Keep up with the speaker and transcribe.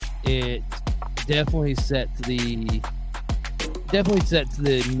it definitely sets the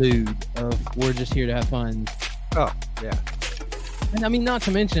mood of we're just here to have fun. Oh, yeah. And I mean, not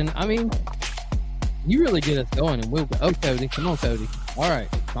to mention, you really get us going, and we'll go. Oh, Cody, come on, Cody. All right,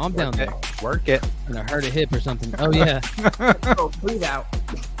 calm down there. Work it. I'm gonna hurt a hip or something. Oh yeah. Oh, breathe out.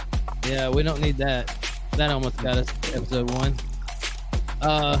 Yeah, we don't need that. That almost got us episode 1.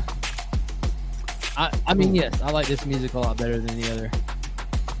 I mean, yes, I like this music a lot better than the other.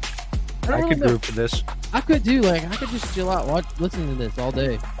 I could groove to this. I could just chill out, listen to this all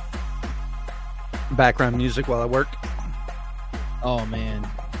day. Background music while I work. Oh man,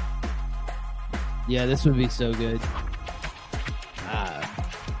 yeah, this would be so good.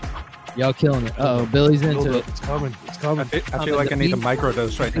 Y'all killing it. Oh, Billy's into it. It's coming. It's coming. I feel like I need a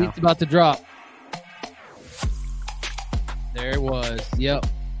microdose right now. It's about to drop. There it was. Yep.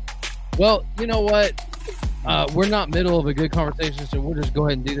 Well, you know what? We're not middle of a good conversation, so we'll just go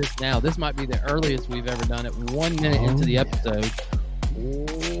ahead and do this now. This might be the earliest we've ever done it. 1 minute into the episode.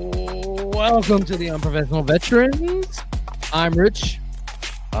 Welcome to the Unprofessional Veterans. I'm Rich.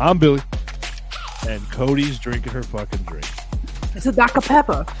 I'm Billy. And Cody's drinking her fucking drink. It's a Dr.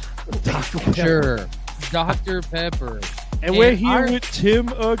 Pepper. Dr. Pepper. Sure. Dr. Pepper. And we're here with Tim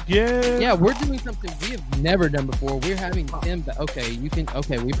again. Yeah, we're doing something we have never done before. We're having Tim. Okay,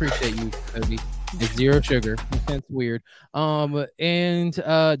 we appreciate you, Cody. It's 0 sugar. That's weird. And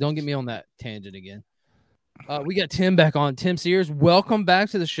don't get me on that tangent again. We got Tim back on. Tim Sears, welcome back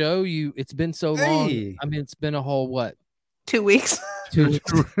to the show. It's been so long. I mean, it's been a whole what? 2 weeks. 2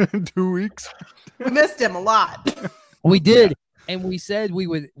 weeks. 2 weeks. We missed him a lot. We did. And we said we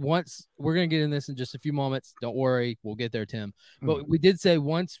would once. We're going to get in this in just a few moments. Don't worry. We'll get there, Tim. But we did say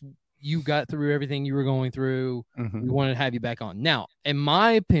once you got through everything you were going through, we wanted to have you back on. Now, in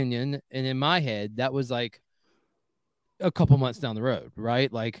my opinion and in my head, that was like a couple months down the road,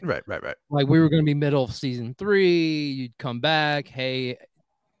 right? Like, right. Like we were going to be middle of season 3. You'd come back. Hey,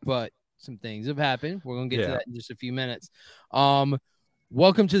 but some things have happened. We're going to get to that in just a few minutes.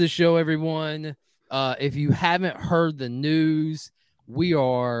 Welcome to the show, everyone. If you haven't heard the news, we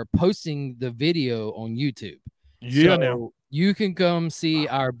are posting the video on YouTube. Yeah, so you can come see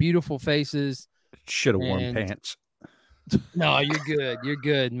our beautiful faces. Should have worn pants. No, you're good. You're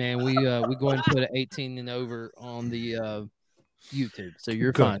good, man. We go ahead and put an 18 and over on the YouTube, so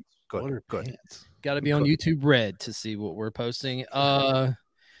you're fine. Good. Got to be on YouTube Red to see what we're posting.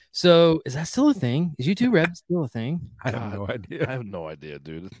 So is that still a thing? Is YouTube Red still a thing? I have no idea. I have no idea,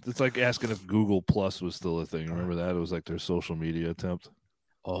 dude. It's like asking if Google Plus was still a thing. Remember that? It was like their social media attempt.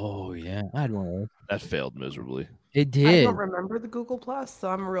 Oh yeah, I had one. That failed miserably. It did. I don't remember the Google Plus, so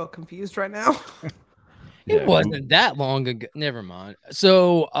I'm real confused right now. It wasn't that long ago. Never mind.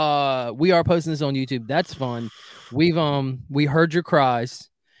 So we are posting this on YouTube. That's fun. We heard your cries,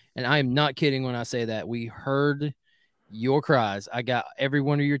 and I am not kidding when I say that. We heard your cries. I got every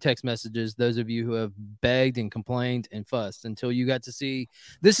one of your text messages. Those of you who have begged and complained and fussed until you got to see.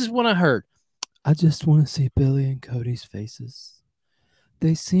 This is what I heard. I just want to see Billy and Cody's faces.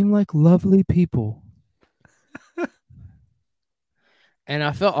 They seem like lovely people. And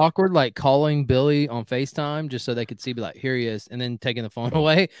I felt awkward, like calling Billy on FaceTime just so they could see, be like, here he is, and then taking the phone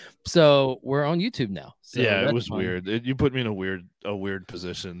away. So we're on YouTube now. So yeah, it was fun. Weird. You put me in a weird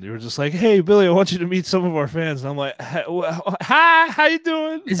position. You were just like, hey, Billy, I want you to meet some of our fans. And I'm like, hi, how you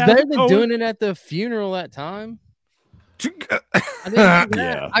doing? It's better than doing it at the funeral that time.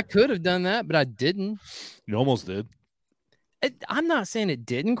 I could have done that, but I didn't. You almost did. I'm not saying it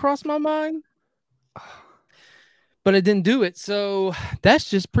didn't cross my mind. But I didn't do it, so that's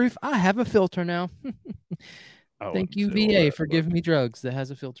just proof I have a filter now. Thank you, VA, for giving me drugs that has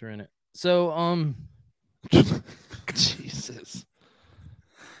a filter in it. So, Jesus,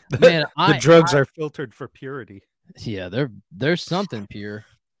 man, the drugs are filtered for purity. Yeah, there's something pure,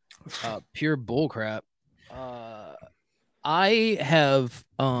 pure bullcrap. I have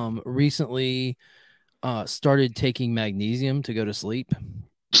recently started taking magnesium to go to sleep.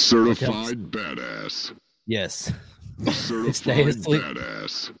 Certified badass. Yes. Certified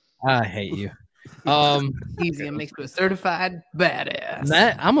badass. I hate you. Magnesium makes you a certified badass.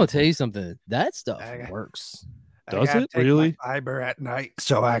 I'm gonna tell you something. That stuff works. Does it really? Fiber at night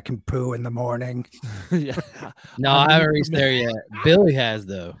so I can poo in the morning. Yeah. No, I haven't reached there yet. Billy has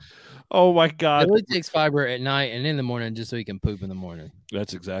though. Oh my God. Billy takes fiber at night and in the morning just so he can poop in the morning.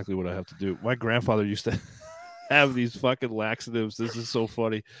 That's exactly what I have to do. My grandfather used to have these fucking laxatives. This is so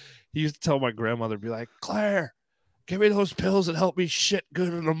funny. He used to tell my grandmother, be like, Claire, give me those pills that help me shit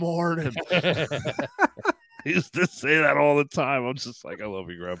good in the morning. He used to say that all the time. I'm just like, I love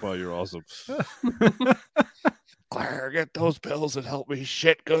you, Grandpa. You're awesome. Claire, get those pills that help me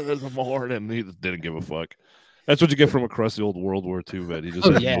shit good in the morning. He didn't give a fuck. That's what you get from across the old World War II vet. He just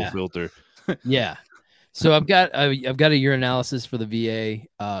had no filter. Yeah. So I've got a urinalysis for the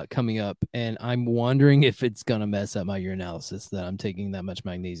VA coming up, and I'm wondering if it's gonna mess up my urinalysis that I'm taking that much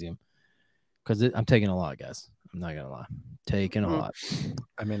magnesium, because I'm taking a lot, guys. I'm not gonna lie, taking a lot.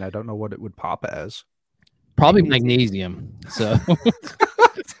 I mean, I don't know what it would pop as. Probably magnesium. So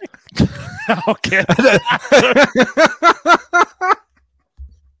okay.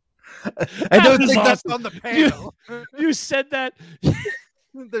 I don't think that's on the panel. You said that.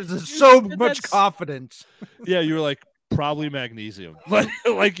 There's so much confidence. Yeah, you were like, probably magnesium.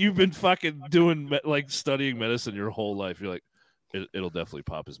 Like you've been fucking doing studying medicine your whole life. You're like, it'll definitely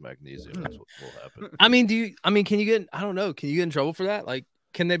pop as magnesium. That's what will happen. I mean, can you get? I don't know. Can you get in trouble for that? Like,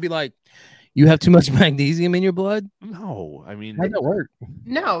 can they be like, you have too much magnesium in your blood? No, I mean, how does that work?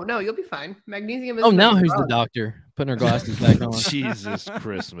 No, you'll be fine. Magnesium is. Oh, now who's the doctor? Putting her glasses back on. Jesus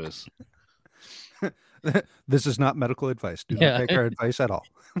Christmas. This is not medical advice. Do not take our advice at all.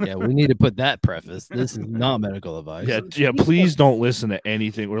 Yeah, we need to put that preface. This is not medical advice. Yeah. Please don't listen to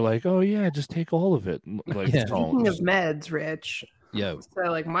anything. We're like, oh yeah, just take all of it. Like, speaking of meds, Rich. Yo. So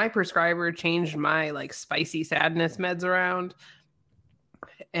like my prescriber changed my like spicy sadness meds around,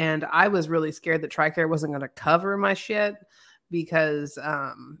 and I was really scared that TRICARE wasn't going to cover my shit because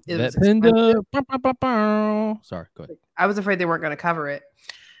it was expensive. Sorry, go ahead. I was afraid they weren't going to cover it.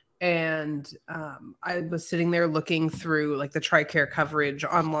 And I was sitting there looking through like the TRICARE coverage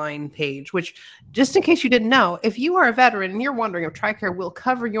online page, which, just in case you didn't know, if you are a veteran and you're wondering if TRICARE will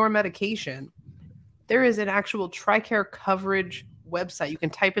cover your medication, there is an actual TRICARE coverage website. You can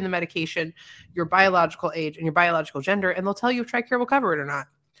type in the medication, your biological age, and your biological gender, and they'll tell you if TRICARE will cover it or not.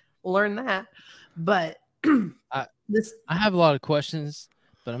 We'll learn that. But I have a lot of questions,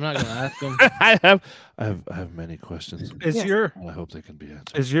 but I'm not going to ask them. I have many questions. I hope they can be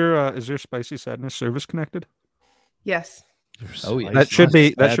answered. Is your spicy sadness service connected? Yes. Oh yeah. That should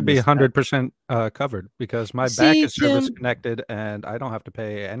be 100% covered because my back is service connected and I don't have to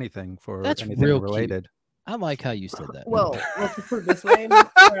pay anything for anything related. Cute. I like how you said that. Well, let's put it this way.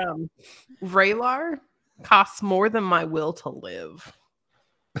 Vraylar costs more than my will to live.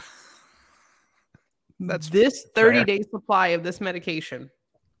 That's this 30-day supply of this medication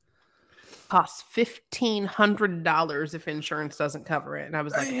costs $1,500 if insurance doesn't cover it. And I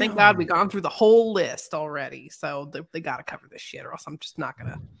was like, thank God we've gone through the whole list already. So they got to cover this shit or else I'm just not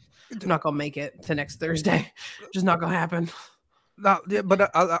going to make it to next Thursday. Just not going to happen. No, yeah,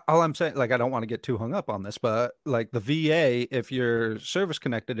 but all I'm saying, like, I don't want to get too hung up on this, but like the VA, if you're service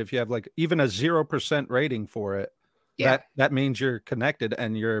connected, if you have like even a 0% rating for it, that means you're connected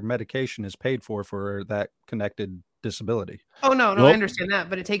and your medication is paid for that connected disability. Oh no, I understand that,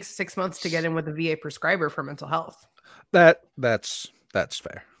 but it takes 6 months to get in with a VA prescriber for mental health. That's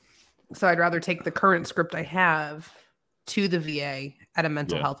fair. So I'd rather take the current script I have to the VA at a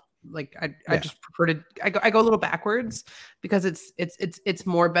mental health. Like I just prefer to I go a little backwards because it's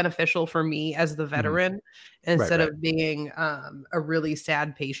more beneficial for me as the veteran instead of being a really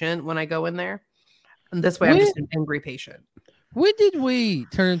sad patient when I go in there. And this way I'm just an angry patient. When did we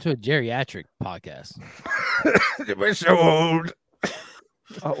turn into a geriatric podcast? We're so old.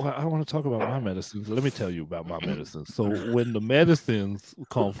 I want to talk about my medicines. Let me tell you about my medicines. So when the medicines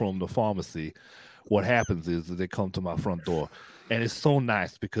come from the pharmacy, what happens is that they come to my front door. And it's so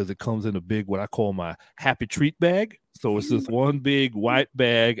nice because it comes in a big, what I call my happy treat bag. So it's this one big white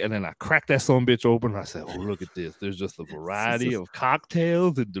bag. And then I crack that son bitch open. And I said, oh, look at this. There's just a variety of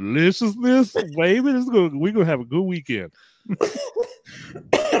cocktails and deliciousness. Baby, we're going to have a good weekend.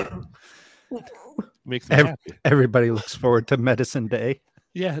 Makes me happy. Everybody looks forward to medicine day.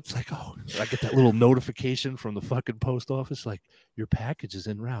 Yeah, it's like, oh, I get that little notification from the fucking post office, like, your package is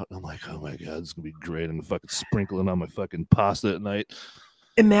en route. And I'm like, oh my God, this is going to be great. I'm fucking sprinkling on my fucking pasta at night.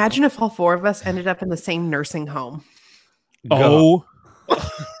 Imagine if all four of us ended up in the same nursing home. Oh.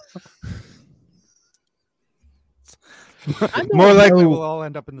 More likely we'll all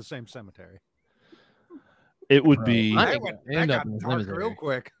end up in the same cemetery. It would be. I got dark real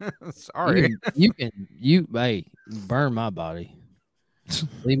quick. Sorry. You burn my body.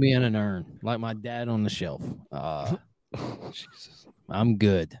 Leave me in an urn like my dad on the shelf. Jesus, I'm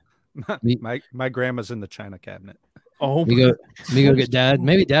good. My grandma's in the china cabinet. Oh, me go get dad.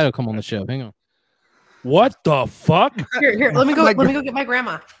 Maybe dad will come on the show. Hang on. What the fuck? Here. Let me go. Let me go get my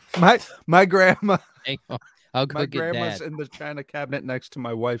grandma. My grandma. Hang on. I'll go my get grandma's dad. in the china cabinet next to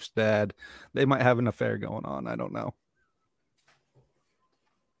my wife's dad. They might have an affair going on. I don't know.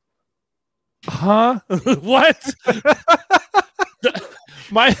 Huh? What?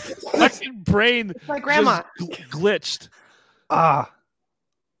 My brain My grandma. just glitched. Grandma.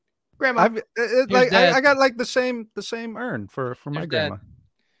 I got like the same urn for my grandma.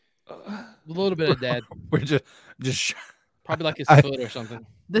 A little bit of dad. We're just probably like his foot or something.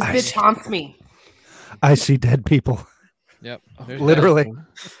 This bitch haunts me. I see dead people. Yep, literally.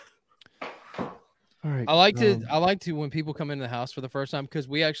 All right. I like to when people come into the house for the first time, because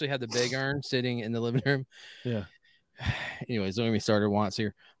we actually had the big urn sitting in the living room. Yeah. Anyways, don't get me started once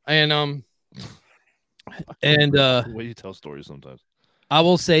here. And the way you tell stories sometimes. I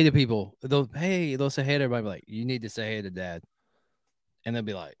will say to people, they'll say hey to everybody, like, you need to say hey to dad. And they'll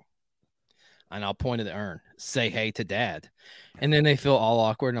be like, and I'll point at the urn, say hey to dad. And then they feel all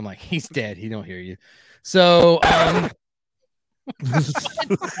awkward. And I'm like, he's dead. He don't hear you. So what is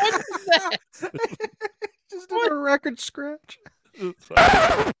that? Just did a record scratch.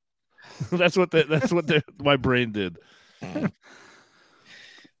 That's what my brain did.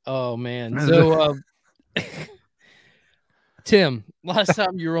 Oh man. So Tim, last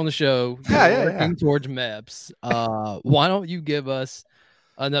time you were on the show, working towards MEPS. Why don't you give us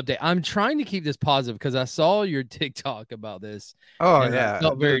an update? I'm trying to keep this positive because I saw your TikTok about this. Oh yeah, it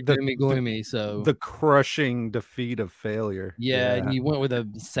felt very gloomy. So the crushing defeat of failure. Yeah, and you went with a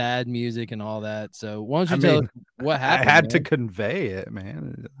sad music and all that. So why don't you tell us what happened? I had to convey it,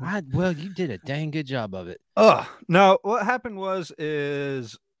 man. Well, you did a dang good job of it. No, what happened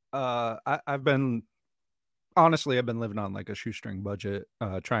is I've been living on like a shoestring budget,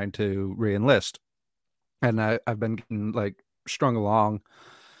 trying to re-enlist, and I've been getting like strung along,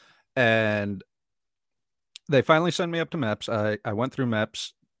 and they finally sent me up to MEPS. I went through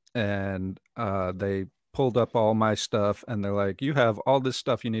MEPS, and they pulled up all my stuff, and they're like, you have all this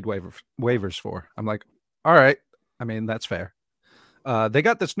stuff you need waivers for. I'm like, all right. I mean, that's fair. They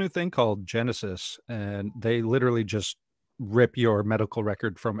got this new thing called Genesis, and they literally just rip your medical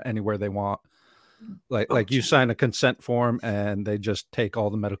record from anywhere they want. Like you sign a consent form, and they just take all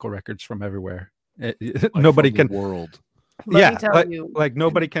the medical records from everywhere. Nobody can world.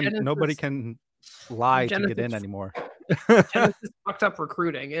 Nobody can lie to get in anymore. Genesis fucked up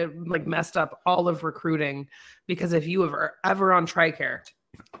recruiting. It like messed up all of recruiting, because if you were ever on TRICARE,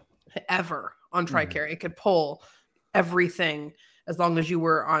 it could pull everything as long as you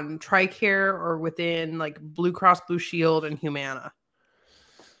were on TRICARE or within like Blue Cross Blue Shield and Humana.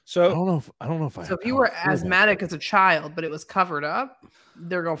 So I don't know if if you were asthmatic as a child, but it was covered up,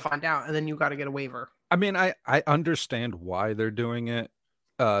 they're gonna find out, and then you got to get a waiver. I mean, I understand why they're doing it.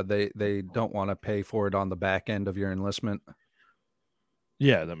 They don't want to pay for it on the back end of your enlistment.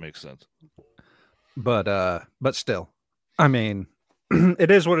 Yeah, that makes sense. But still, I mean, it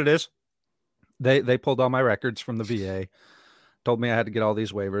is what it is. They pulled all my records from the VA, told me I had to get all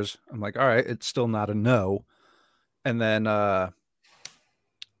these waivers. I'm like, all right, it's still not a no. And then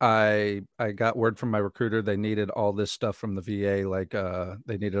I got word from my recruiter they needed all this stuff from the VA, like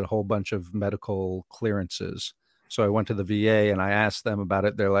they needed a whole bunch of medical clearances. So I went to the VA and I asked them about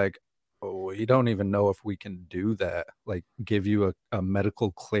it. They're like, oh, you don't even know if we can do that, like give you a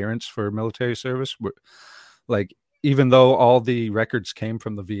medical clearance for military service. Like, even though all the records came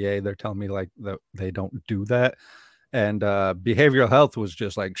from the VA, they're telling me like that they don't do that. And behavioral health was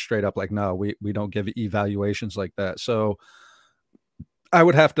just like straight up like, no, we don't give evaluations like that. So I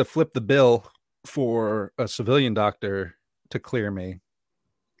would have to flip the bill for a civilian doctor to clear me.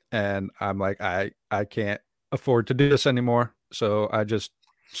 And I'm like, I can't afford to do this anymore. So I just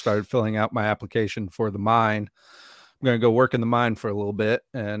started filling out my application for the mine. I'm going to go work in the mine for a little bit.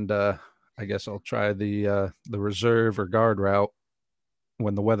 And I guess I'll try the reserve or guard route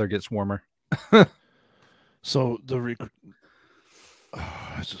when the weather gets warmer. So it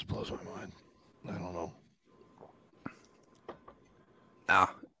just blows my mind. I don't know.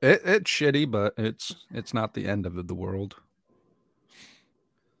 It's shitty, but it's not the end of the world.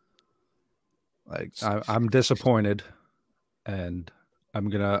 Like I'm disappointed, and I'm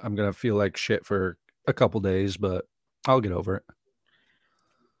gonna feel like shit for a couple days, but I'll get over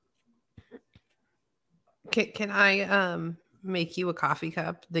it. Can I make you a coffee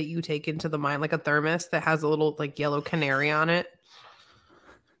cup that you take into the mine, like a thermos that has a little like yellow canary on it?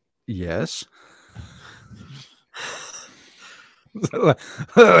 Yes.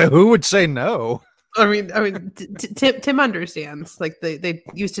 Who would say no? I mean, Tim understands. Like they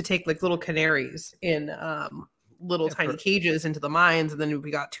used to take like little canaries in little tiny cages into the mines, and then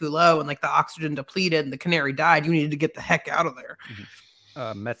we got too low and like the oxygen depleted and the canary died. You needed to get the heck out of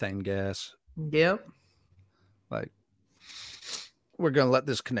there. Methane gas. Yep. Like, we're gonna let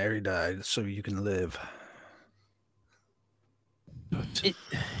this canary die so you can live.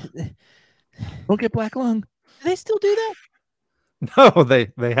 Don't get black lung. Do they still do that? No,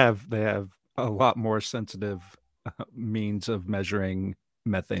 they have a lot more sensitive means of measuring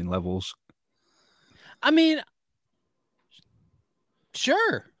methane levels. I mean,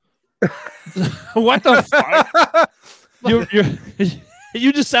 sure. What the fuck?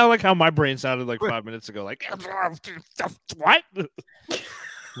 You just sound like how my brain sounded like 5 minutes ago. Like what?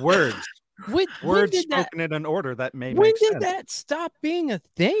 Words. Words spoken in an order that may make sense. When did that stop being a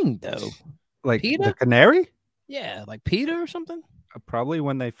thing, though? Like PETA? the canary? Yeah, like PETA or something? Probably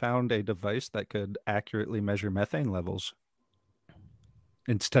when they found a device that could accurately measure methane levels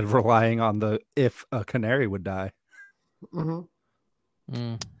instead of relying on the if a canary would die.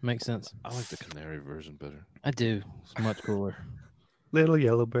 Makes sense. I like the canary version better. I do. It's much cooler. Little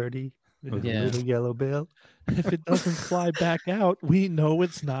yellow birdie with a little yellow bill. If it doesn't fly back out, we know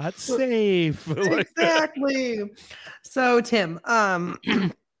it's not safe. Exactly. So, Tim,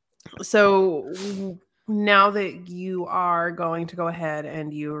 so now that you are going to go ahead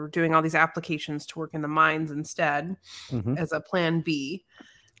and you're doing all these applications to work in the mines instead as a plan B,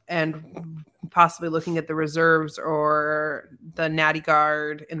 and possibly looking at the reserves or the Natty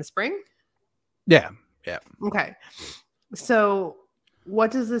Guard in the spring? Yeah. Okay. So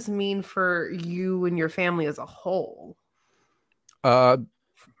what does this mean for you and your family as a whole? Over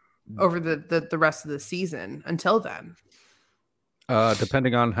the rest of the season until then?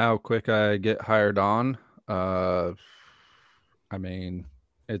 Depending on how quick I get hired on, I mean,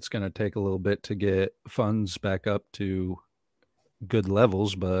 it's going to take a little bit to get funds back up to good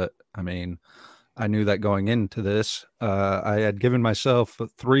levels, but I mean, I knew that going into this. I had given myself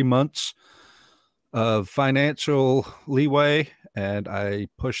 3 months of financial leeway, and I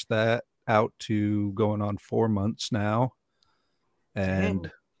pushed that out to going on 4 months now. And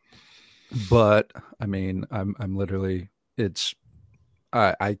but I mean, I'm literally, it's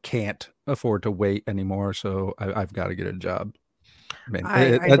I can't afford to wait anymore, so I've got to get a job. I mean,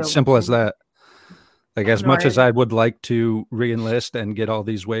 it's simple as that. Like, as much as I would like to re-enlist and get all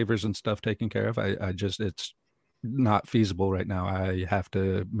these waivers and stuff taken care of, I just, it's not feasible right now. I have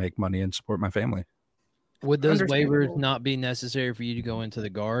to make money and support my family. Would those waivers not be necessary for you to go into the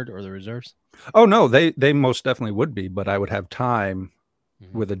Guard or the reserves? Oh, no, they most definitely would be, but I would have time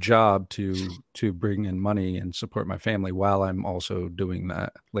with a job to bring in money and support my family while I'm also doing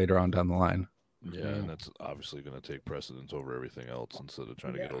that later on down the line. Yeah, and that's obviously going to take precedence over everything else instead of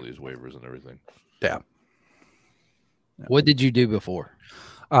trying to get all these waivers and everything. Yeah. What did you do before?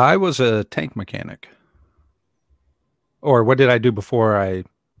 I was a tank mechanic. Or what did I do before I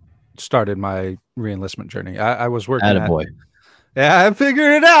started my re-enlistment journey? I was working Attaboy. Yeah, I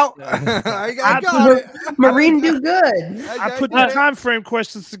figured it out. I got it. Marine do good. I put the time frame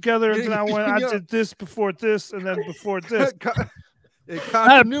questions together, and then I did this before this, and then before this.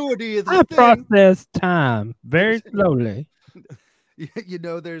 Continuity is the thing. Process time very slowly. You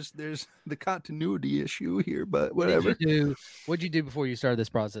know, there's the continuity issue here, but whatever. What'd you do before you started this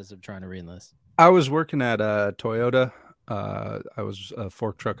process of trying to re-enlist? I was working at Toyota. I was a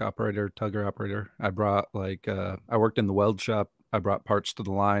fork truck operator, tugger operator. I brought I worked in the weld shop. I brought parts to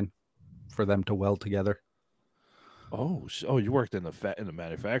the line for them to weld together. Oh, you worked in the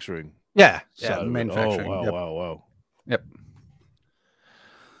manufacturing. Yeah, manufacturing. Oh, wow. Yep.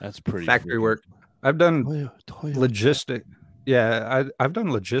 That's pretty factory work. I've done logistic. Yeah, I've done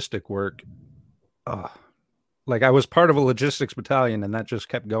logistic work. Like, I was part of a logistics battalion, and that just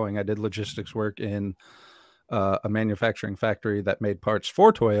kept going. I did logistics work in a manufacturing factory that made parts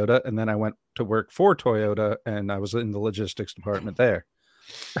for Toyota, and then I went to work for Toyota, and I was in the logistics department there.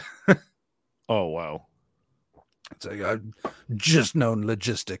 Oh, wow. It's like, I've just known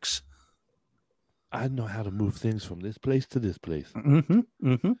logistics. I know how to move things from this place to this place.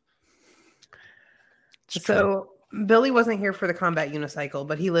 So Billy wasn't here for the combat unicycle,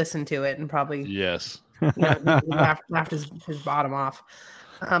 but he listened to it and probably laughed his bottom off.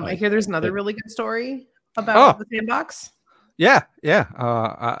 I hear there's another really good story about the sandbox. Yeah.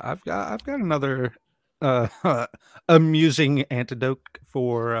 I've got another amusing antidote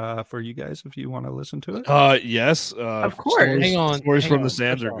for you guys if you want to listen to it. Yes. Of course. Hang on. Stories from the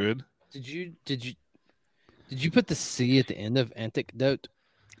sands are good. Did you put the C at the end of antidote?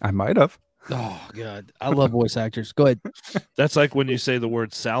 I might have. Oh God, I love voice actors. Go ahead. That's like when you say the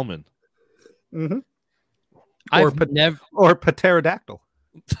word salmon. Or pterodactyl.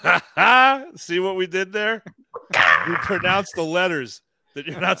 See what we did there? We pronounced the letters that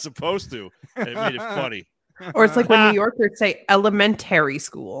you're not supposed to, and it made it funny. Or it's like when New Yorkers say elementary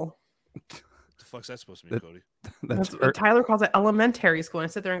school. What the fuck's that supposed to mean, Cody? That's Tyler calls it elementary school. And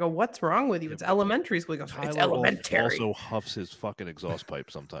I sit there and go, "What's wrong with you? It's elementary school." He goes, "It's elementary." Also huffs his fucking exhaust pipe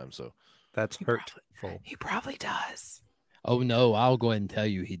sometimes, so that's hurtful. He probably does. Oh no, I'll go ahead and tell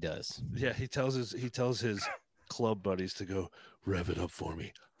you he does. Yeah, he tells his club buddies to go rev it up for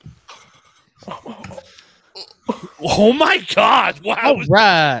me. Oh my God! Wow. All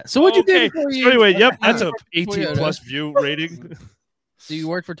right. So what'd you do before you? So anyway, yep, that's a 18+ view rating. So you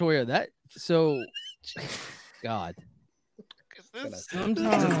worked for Toyota. That so, God. I'm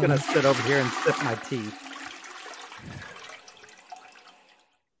just gonna sit over here and sip my tea.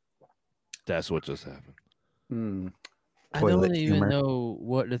 That's what just happened. I don't even know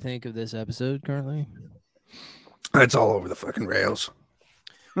what to think of this episode currently. It's all over the fucking rails.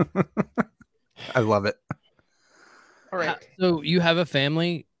 I love it. All right. So you have a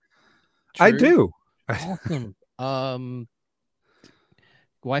family? True? I do. Awesome.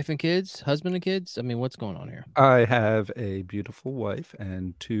 Wife and kids, husband and kids. I mean, what's going on here? I have a beautiful wife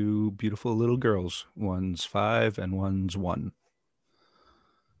and 2 beautiful little girls. One's 5 and one's 1.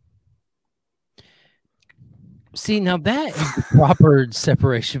 See, now that is the proper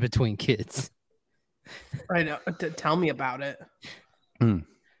separation between kids. I know. Tell me about it.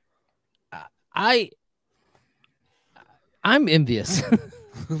 I'm envious.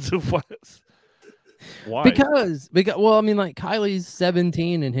 What? Why? Because well, I mean, like Kylie's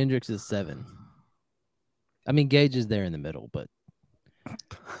 17 and Hendrix is 7. I mean, Gage is there in the middle, but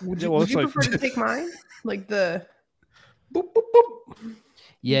would you prefer to take mine? Like the boop boop boop.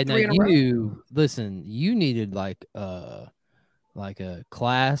 Yeah, now you listen, you needed like a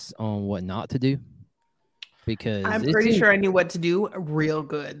class on what not to do. Because I'm pretty sure I knew what to do real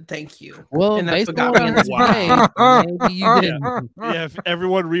good. Thank you. Well, and that's what got me in this way. Maybe you didn't. Yeah, if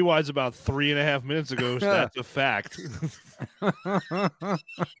everyone rewinds about 3.5 minutes ago, that's a fact.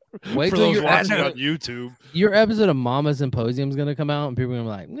 Wait for till those you're watching on YouTube. Your episode of Mama Symposium is gonna come out, and people are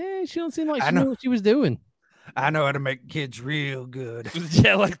gonna be like, she don't seem like she knew what she was doing. I know how to make kids real good.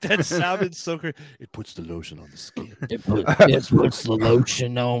 Yeah, like that sounded so great. It puts the lotion on the skin. It puts the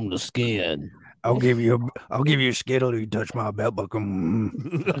lotion on the skin. I'll give you a Skittle if you touch my belt buckle. I'm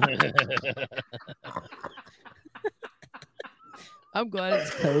glad it's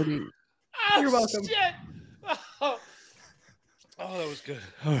Cody. You're welcome. Shit. Oh, that was good.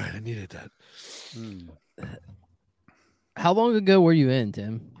 All right, I needed that. How long ago were you in,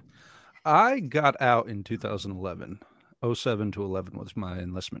 Tim? I got out in 2011. 07 to 11 was my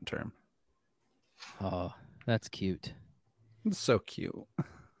enlistment term. Oh, that's cute. It's so cute.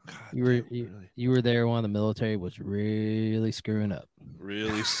 God, you were there when the military was really screwing up.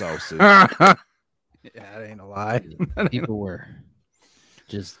 Really sausage. Yeah, that ain't a lie. People were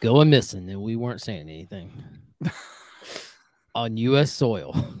just going missing, and we weren't saying anything. On U.S.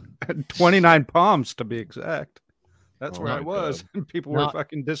 soil. 29 Palms, to be exact. That's where I was. God. People were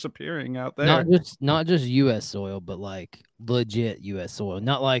fucking disappearing out there. Not just U.S. soil, but like legit U.S. soil.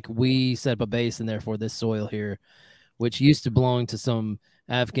 Not like we set up a base and therefore this soil here, which used to belong to some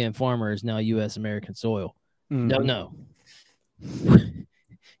Afghan farmers, now U.S. American soil. Mm-hmm. No.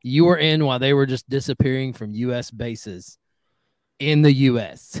 You were in while they were just disappearing from U.S. bases in the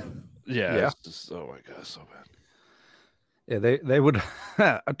U.S. Yeah. Just, oh my God, so bad. Yeah, they would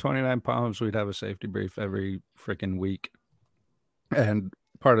at 29 Palms, we'd have a safety brief every freaking week. And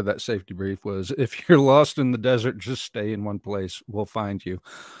part of that safety brief was, if you're lost in the desert, just stay in one place. We'll find you.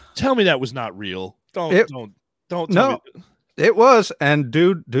 Tell me that was not real. Don't tell me. It was. And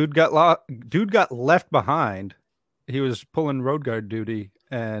dude got left behind. He was pulling road guard duty,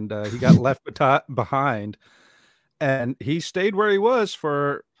 and he got left behind. And he stayed where he was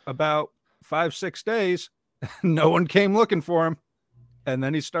for about 5-6 days. No one came looking for him. And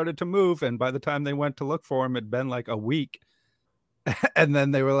then he started to move. And by the time they went to look for him, it'd been like a week. And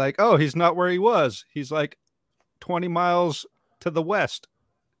then they were like, oh, he's not where he was. He's like 20 miles to the west.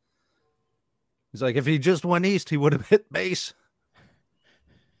 He's like, if he just went east, he would have hit base.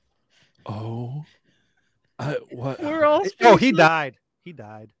 Oh, what? We're all he died. He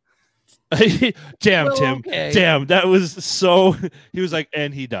died. Damn, Well, Tim. okay. Damn, that was so. He was like,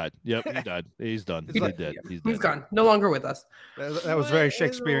 and he died. Yep, he died. He's done. He's dead. He's gone. No longer with us. That was very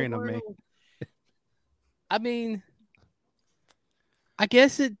Shakespearean of me. I mean, I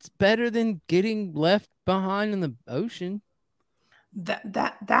guess it's better than getting left behind in the ocean.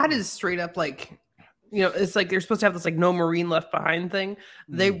 That is straight up like, it's like they're supposed to have this like no marine left behind thing.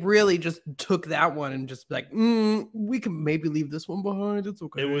 They really just took that one and just like, we can maybe leave this one behind. It's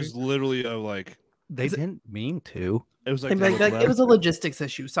okay. It was literally They didn't mean to. It was like, it was a logistics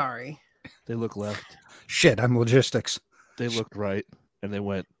issue. Sorry. They look left. Shit, I'm logistics. They looked right, and they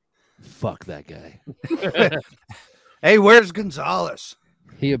went, fuck that guy. Hey, where's Gonzalez?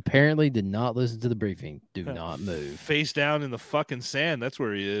 He apparently did not listen to the briefing. Do not move. Face down in the fucking sand. That's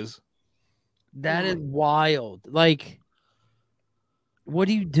where he is. That is wild. Like, what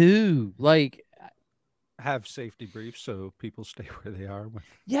do you do? Like, Have safety briefs so people stay where they are.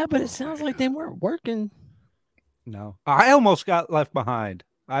 yeah, but it sounds like they weren't working. No, I almost got left behind.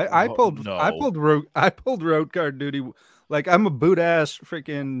 I pulled road guard duty. Like I'm a boot ass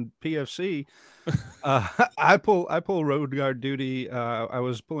freaking PFC. I pull road guard duty. I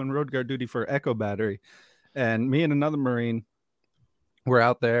was pulling road guard duty for Echo Battery, and me and another Marine were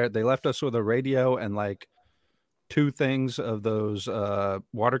out there. They left us with a radio and like 2 things of those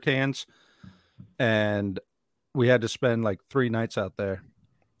water cans, and we had to spend like 3 nights out there.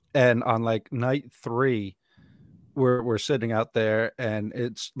 And on like night 3, we're sitting out there, and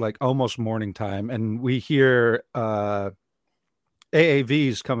it's like almost morning time, and we hear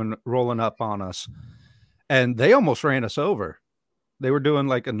AAVs coming rolling up on us, and they almost ran us over. They were doing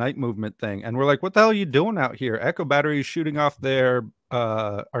like a night movement thing, and we're like, "What the hell are you doing out here?" Echo Battery is shooting off their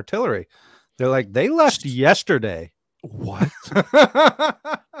artillery. They're like, "They left yesterday." What?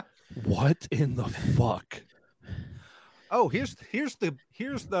 What in the fuck? Oh, here's the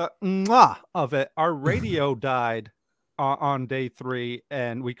mwah of it. Our radio died on day 3,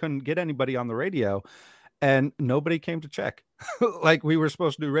 and we couldn't get anybody on the radio, and nobody came to check. Like we were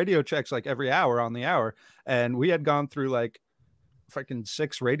supposed to do radio checks like every hour on the hour, and we had gone through like fucking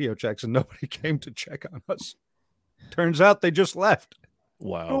 6 radio checks, and nobody came to check on us. Turns out they just left.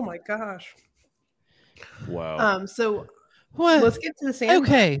 Wow. Oh my gosh. Wow. So What? let's get to the sand.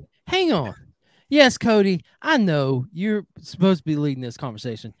 Okay, hang on. Yes, Cody, I know you're supposed to be leading this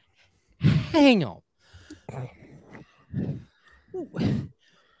conversation. Hang on.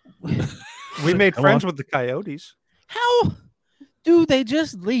 We made friends with the coyotes. How do they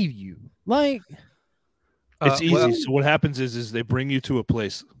just leave you? Like, It's easy. So what happens is they bring you to a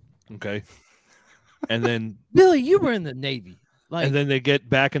place, okay, and then Billy, you were in the Navy. Like, and then they get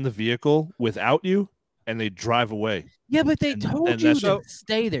back in the vehicle without you, and they drive away. yeah, but they and told you that's to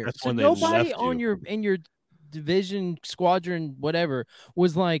stay there. that's So when they nobody left on you. in your division, squadron, whatever,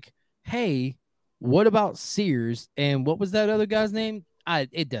 was like, "Hey, what about Sears? And what was that other guy's name?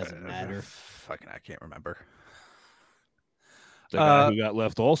 It doesn't matter." Fucking, I can't remember. The guy who got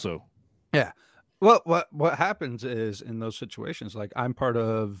left also. Yeah. Well, what happens is in those situations, like I'm part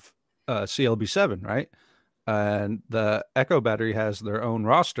of CLB7, right? And the Echo Battery has their own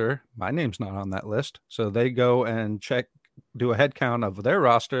roster. My name's not on that list. So they go and do a head count of their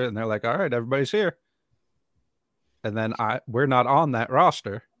roster, and they're like, all right, everybody's here. And then we're not on that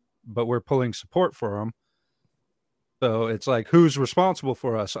roster, but we're pulling support for them. So it's like, who's responsible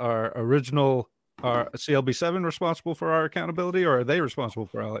for us? Our CLB7 responsible for our accountability, or are they responsible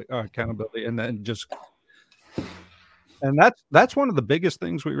for our accountability? And then and that's one of the biggest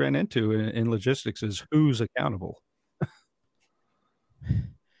things we ran into in logistics is who's accountable.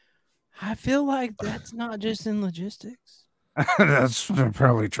 I feel like that's not just in logistics. That's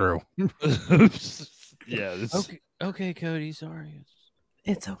probably true. Yeah. Okay, Cody. Sorry.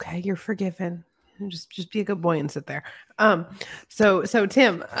 It's okay. You're forgiven. Just be a good boy and sit there. So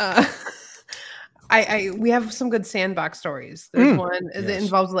Tim, we have some good sandbox stories. There's one that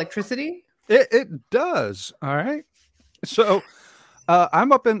involves electricity. It does. All right. So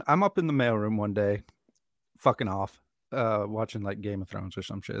I'm up in the mailroom one day, fucking off, watching like Game of Thrones or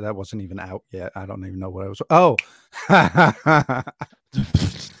some shit. That wasn't even out yet. I don't even know what I was. Oh,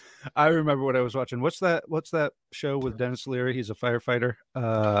 I remember what I was watching. What's that show with Dennis Leary? He's a firefighter.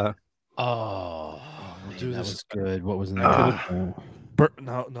 Dude, that was good. What was the name?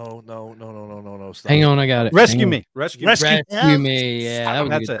 No. Stop. Hang on, I got it. Rescue Me. Rescue Me. Yeah, that was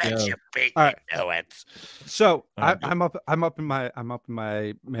that's a good it. show. All right. So I'm up in my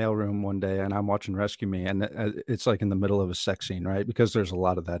mailroom one day, and I'm watching Rescue Me, and it's like in the middle of a sex scene, right? Because there's a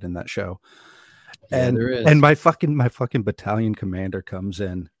lot of that in that show. Yeah, And there is. and my fucking battalion commander comes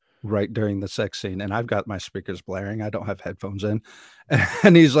in right during the sex scene, and I've got my speakers blaring. I don't have headphones in,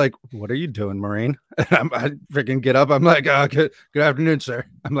 and he's like, "What are you doing, Marine?" And I freaking get up. I'm like, "Good afternoon, sir."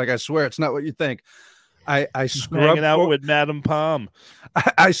 I'm like, "I swear it's not what you think." I scrub hanging out with Madam Palm.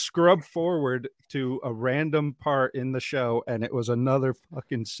 I scrubbed forward to a random part in the show, and it was another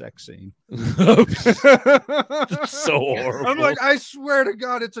fucking sex scene. So horrible. I'm like, I swear to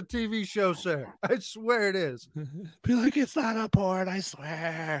God, it's a TV show, sir. I swear it is. Be like, it's not a porn, I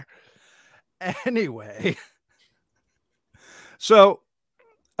swear. Anyway, so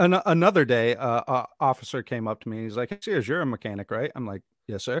another day, officer came up to me. He's like, "Hey, Sears, you're a mechanic, right?" I'm like,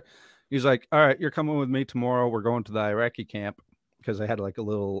 "Yes, sir." He's like, "All right, you're coming with me tomorrow. We're going to the Iraqi camp," because they had like a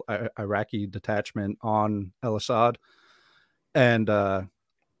little Iraqi detachment on El Assad, and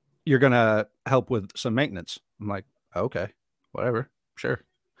you're gonna help with some maintenance. I'm like, "Okay, whatever, sure."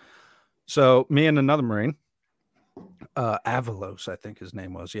 So me and another Marine, Avalos, I think his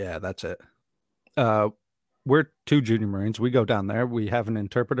name was. Yeah, that's it. We're 2 junior Marines. We go down there. We have an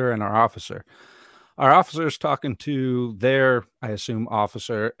interpreter and our officer. Our officer is talking to their, I assume,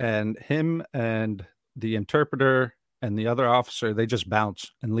 officer, and him and the interpreter and the other officer, they just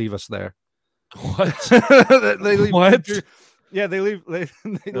bounce and leave us there. What? They leave. What? Yeah, they leave. They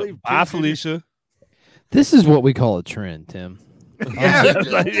leave. Bye, Felicia. This is what we call a trend, Tim. Yeah,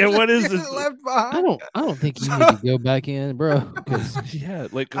 Yeah, what is this? left behind. I don't think you need to go back in, bro. 'cause Yeah,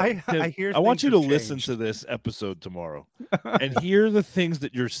 like I Tim, hear I want you things to have listen changed. to this episode tomorrow and hear the things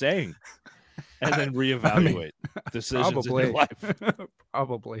that you're saying, and then reevaluate decisions in your life.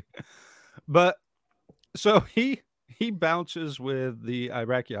 Probably. But so he bounces with the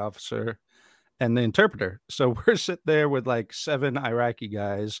Iraqi officer and the interpreter. So we're sitting there with like 7 Iraqi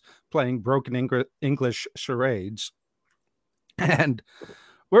guys playing broken English charades, and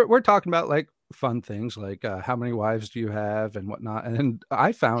we're talking about like fun things like how many wives do you have and whatnot. And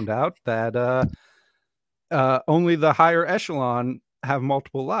I found out that only the higher echelon have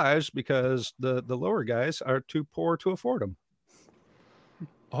multiple lives because the lower guys are too poor to afford them.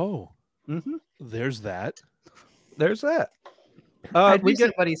 Oh, Mm-hmm. there's that. There's that. I'd We be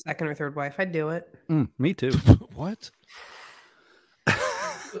get somebody's second or third wife. I'd do it. me too. What?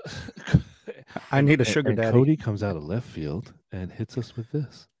 I need a sugar And daddy. Cody comes out of left field and hits us with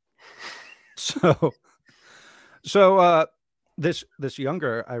this. So this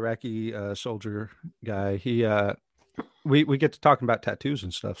younger Iraqi soldier guy, we get to talking about tattoos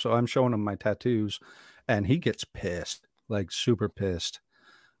and stuff. So I'm showing him my tattoos, and he gets pissed, like super pissed.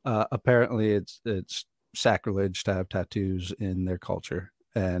 Apparently, it's sacrilege to have tattoos in their culture.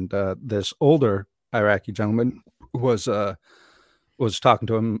 And this older Iraqi gentleman was talking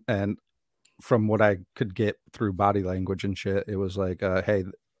to him, and from what I could get through body language and shit, it was like, hey,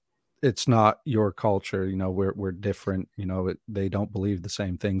 it's not your culture, you know, we're different, you know, they don't believe the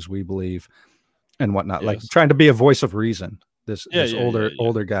same things we believe and whatnot. Yes. Like trying to be a voice of reason, this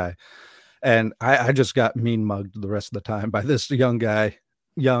older guy. And I just got mean mugged the rest of the time by this young guy.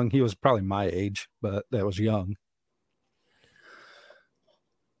 He was probably my age, but that was young.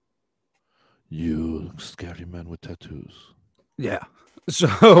 You scary man with tattoos. Yeah.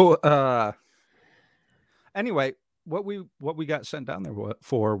 So anyway, what we got sent down there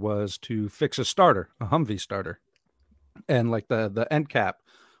for was to fix a starter, a Humvee starter, and like the end cap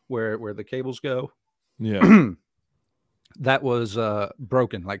where the cables go. Yeah. That was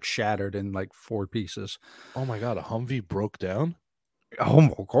broken, like shattered in like 4 pieces. Oh my god, a Humvee broke down? Oh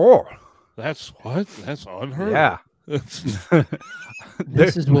my god. That's unheard. Yeah.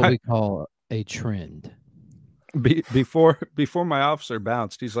 this is what we call a trend. Before my officer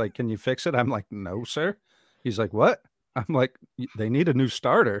bounced, he's like, "Can you fix it?" I'm like, "No, sir." He's like, "What?" I'm like, "They need a new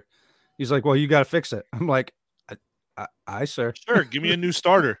starter." He's like, "Well, you got to fix it." I'm like, I sir. Sure, give me a new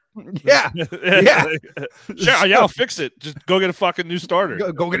starter. Yeah. Sure, yeah, I'll fix it. Just go get a fucking new starter.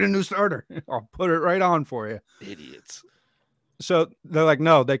 Go get a new starter. I'll put it right on for you. Idiots. So they're like,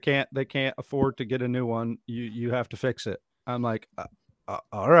 "No, they can't afford to get a new one. You have to fix it." I'm like,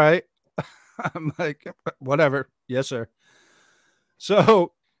 all right. I'm like, whatever. Yes, sir.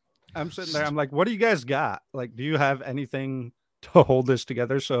 So I'm sitting there. I'm like, what do you guys got? Like, do you have anything to hold this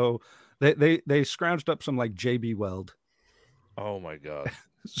together? So they scrounged up some like JB Weld. Oh my god.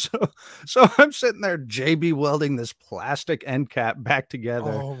 So I'm sitting there JB welding this plastic end cap back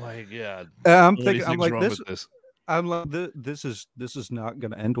together. Oh my god. I'm thinking, I'm like, this. I'm like, this is not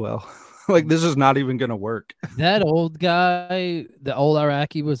going to end well. Like, this is not even going to work. That old guy, the old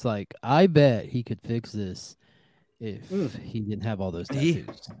Iraqi, was like, I bet he could fix this if he didn't have all those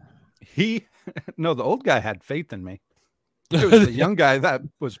tattoos. No, the old guy had faith in me. It was the young guy that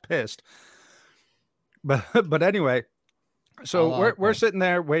was pissed. But anyway, so we're sitting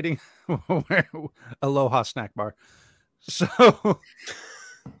there waiting. Aloha snack bar. So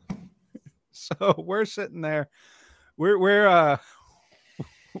we're sitting there. We're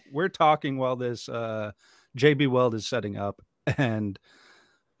talking while this JB Weld is setting up, and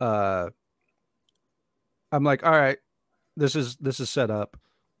I'm like, all right, this is set up.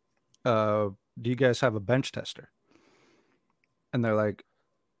 Do you guys have a bench tester? And they're like,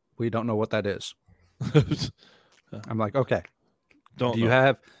 we don't know what that is. I'm like, okay. Do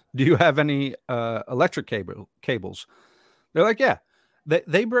you have any electric cables? They're like, yeah.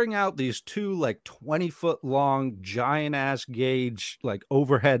 They bring out these 2 like 20-foot long giant ass gauge like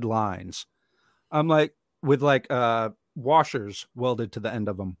overhead lines. I'm like, with like washers welded to the end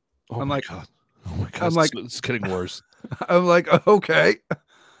of them. Oh I'm my like, god. Oh my god. I'm like, it's getting worse. I'm like, okay.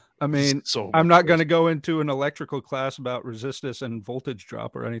 I mean, I'm not going to go into an electrical class about resistance and voltage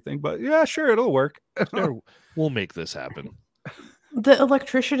drop or anything, but yeah, sure, it'll work. Sure, we'll make this happen. The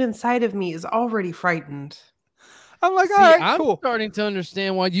electrician inside of me is already frightened. I'm like, See, all right, I'm cool. starting to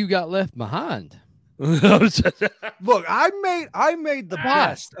understand why you got left behind. Look, I made the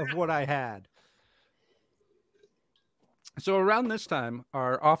best of what I had. So around this time,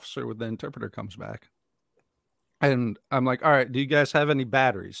 our officer with the interpreter comes back. And I'm like, all right, do you guys have any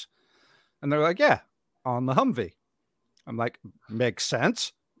batteries? And they're like, yeah, on the Humvee. I'm like, makes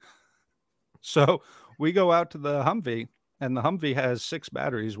sense. So we go out to the Humvee, and the Humvee has 6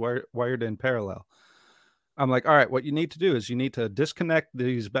 batteries wired in parallel. I'm like, all right, what you need to do is you need to disconnect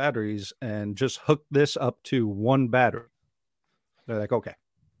these batteries and just hook this up to one battery. They're like, okay.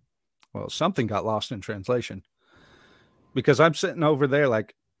 Well, something got lost in translation because I'm sitting over there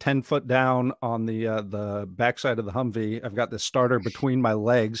like 10 foot down on the backside of the Humvee. I've got the starter between my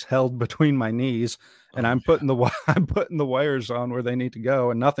legs, held between my knees, and I'm putting the wires on where they need to go,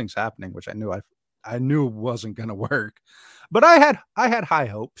 and nothing's happening, which I knew wasn't going to work. But I had high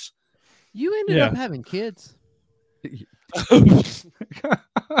hopes. You ended up having kids.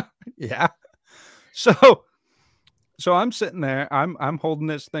 Yeah. So I'm sitting there. I'm holding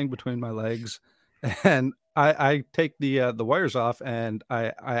this thing between my legs, and I take the wires off, and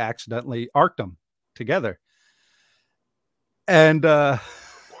I accidentally arced them together. And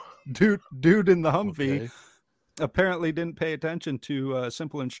dude in the Humvee apparently didn't pay attention to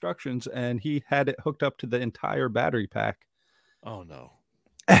simple instructions, and he had it hooked up to the entire battery pack. Oh no.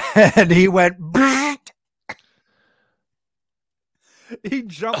 And he went, he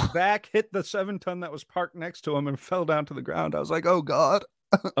jumped back, hit the 7-ton that was parked next to him, and fell down to the ground. I was like, oh God,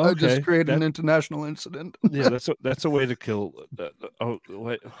 I just created an international incident. Yeah, that's a way to kill. Oh,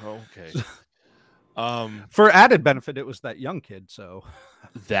 wait, okay. For added benefit, it was that young kid. So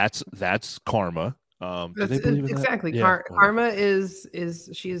that's karma. That's exactly. Karma is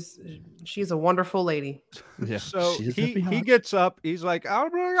she's a wonderful lady. Yeah. So he gets up. He's like,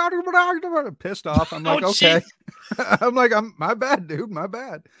 pissed off. I'm like, okay. I'm like, my bad, dude, my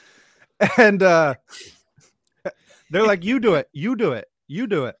bad. And they're like, you do it.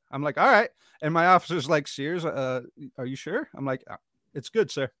 I'm like, all right. And my officer's like, Sears, are you sure? I'm like, it's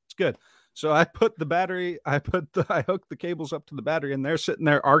good, sir. It's good. So I put the battery. I hooked the cables up to the battery, and they're sitting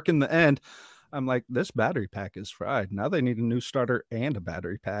there arcing the end. I'm like, this battery pack is fried. Now they need a new starter and a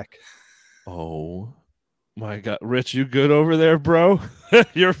battery pack. Oh my God. Rich, you good over there, bro?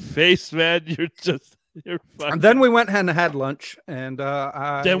 Your face, man. You're fucking... And then we went and had lunch, and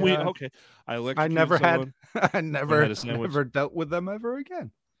I never dealt with them ever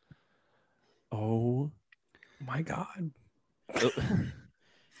again. Oh my God.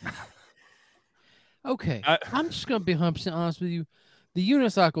 Okay. I'm just going to be 100% honest with you. The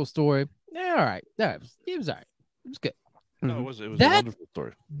unicycle story, all right. It was all right. It was good. No, it was a wonderful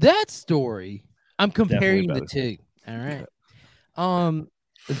story. That story, I'm comparing the two. All right.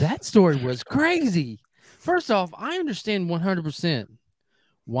 That story was crazy. First off, I understand 100%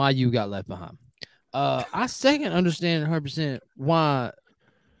 why you got left behind. I second understand 100% why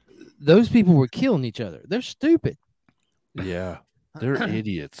those people were killing each other. They're stupid. Yeah, they're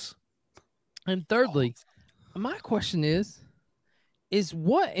idiots. And thirdly, my question is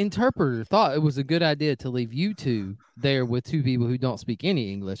what interpreter thought it was a good idea to leave you two there with two people who don't speak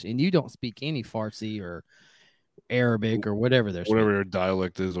any English, and you don't speak any Farsi or Arabic or whatever their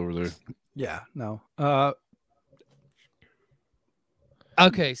dialect is over there? Yeah, no.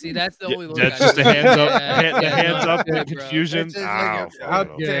 Okay, see, that's the only look. That's just the hands up, hands up, confusion.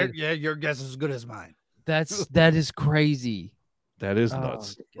 Yeah, your guess is as good as mine. That is crazy. That is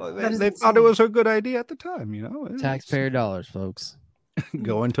nuts. Well, they thought it was a good idea at the time, you know. Taxpayer dollars, folks.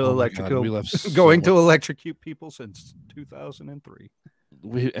 Going to electrocute people since 2003.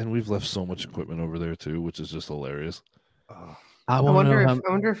 We've left so much equipment over there too, which is just hilarious. I wonder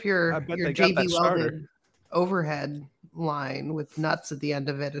if your JB welded overhead line with nuts at the end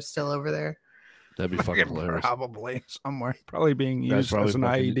of it is still over there. That'd be fucking hilarious. Probably somewhere. Probably being used as an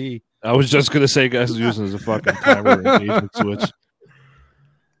IED. I was just gonna say, guys, using as a fucking timer engagement switch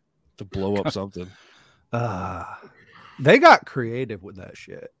to blow up something. They got creative with that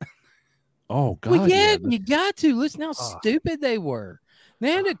shit. Oh God! Well, yeah, you got to listen how stupid they were.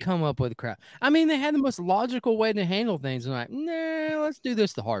 They had to come up with crap. I mean, they had the most logical way to handle things. And like, nah, let's do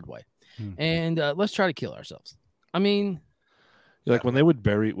this the hard way, and let's try to kill ourselves. I mean, like when they would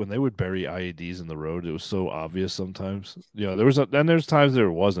bury IEDs in the road, it was so obvious. Sometimes, there's times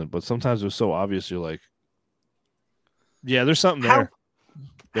there wasn't, but sometimes it was so obvious. You're like, yeah, there's something there.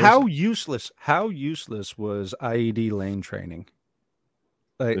 How useless was IED lane training?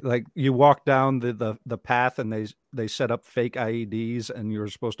 Like you walk down the path and they set up fake IEDs and you're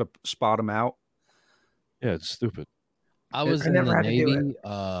supposed to spot them out. Yeah, it's stupid. I was in the Navy.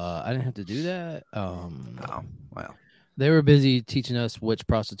 I didn't have to do that. Oh, well. They were busy teaching us which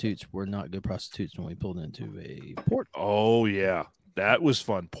prostitutes were not good prostitutes when we pulled into a port. Oh, yeah. That was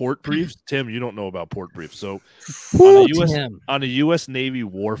fun. Port briefs. Tim, you don't know about port briefs. So on a U.S. Navy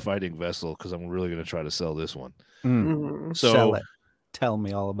warfighting vessel, because I'm really going to try to sell this one. So sell it. Tell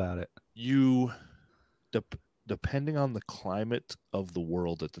me all about it. You, depending on the climate of the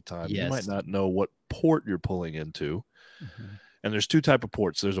world at the time, you might not know what port you're pulling into. And there's two types of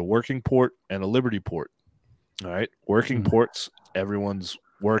ports. There's a working port and a liberty port. All right. Working ports, everyone's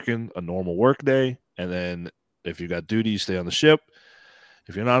working a normal work day. And then if you got duty, you stay on the ship.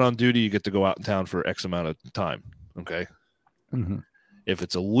 If you're not on duty, you get to go out in town for X amount of time. Okay. If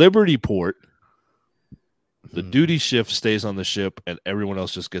it's a liberty port, the duty shift stays on the ship and everyone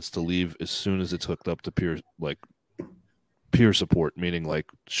else just gets to leave as soon as it's hooked up to peer support, meaning like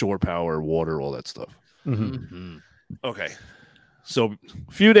shore power, water, all that stuff. Okay. So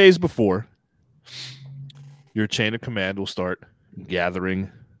a few days before, your chain of command will start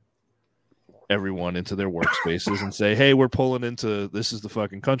gathering everyone into their workspaces and say, hey, we're pulling into, this is the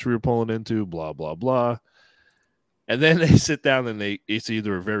fucking country we're pulling into, blah, blah, blah. And then they sit down and it's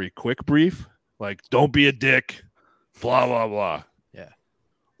either a very quick brief, like, don't be a dick, blah, blah, blah. Yeah.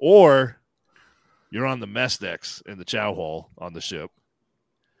 Or you're on the mess decks in the chow hall on the ship.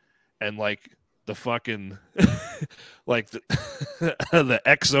 And like the fucking, like the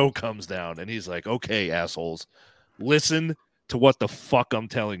XO comes down and he's like, okay, assholes, listen to what the fuck I'm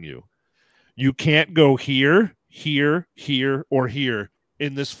telling you. You can't go here, here, here, or here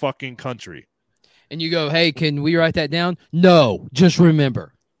in this fucking country. And you go, hey, can we write that down? No, just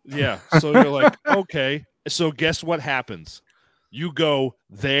remember. Yeah. So you're like, okay. So guess what happens? You go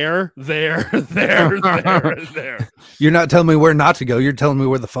there, there, there, there. You're not telling me where not to go. You're telling me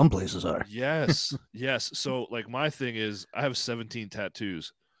where the fun places are. Yes. Yes. So like my thing is I have 17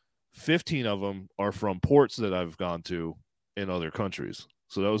 tattoos. 15 of them are from ports that I've gone to in other countries.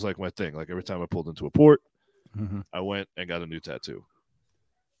 So that was like my thing. Like every time I pulled into a port, I went and got a new tattoo.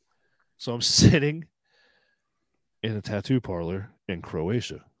 So I'm sitting in a tattoo parlor in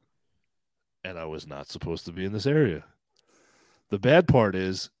Croatia. And I was not supposed to be in this area. The bad part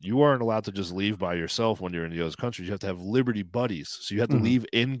is you aren't allowed to just leave by yourself when you're in the other countries. You have to have Liberty buddies. So you have to leave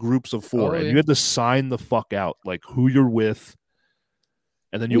in groups of 4. And you had to sign the fuck out, like who you're with.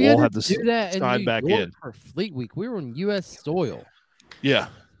 And then you all have to sign back in. For Fleet Week, we were on U.S. soil. Yeah.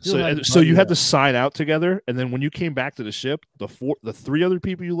 So you had to sign out together, and then when you came back to the ship, the 3 other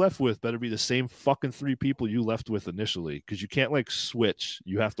people you left with better be the same fucking 3 people you left with initially, because you can't like switch.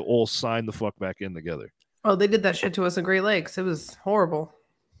 You have to all sign the fuck back in together. Oh, they did that shit to us in Great Lakes. It was horrible.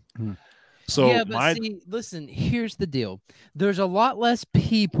 So yeah, but listen, here's the deal. There's a lot less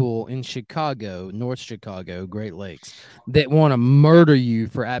people in Chicago, North Chicago, Great Lakes, that want to murder you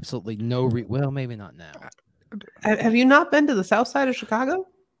for absolutely no reason. Well, maybe not now. Have you not been to the south side of Chicago?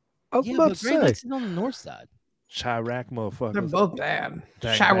 Yeah, but Great Lakes is on the north side. Chirac, motherfucker. They're both bad.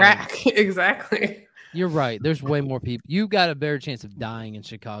 Chirac, exactly. You're right. There's way more people. You got a better chance of dying in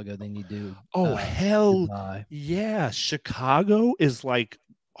Chicago than you do. Oh, hell yeah. Chicago is like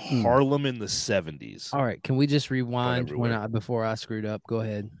Harlem in the 70s. All right. Can we just rewind before I screwed up? Go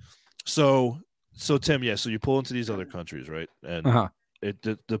ahead. So Tim, so you pull into these other countries, right? And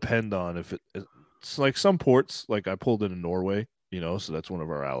it depend on if it's like some ports, like I pulled into Norway, so that's one of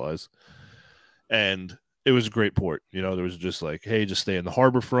our allies. And it was a great port. There was just like, hey, just stay in the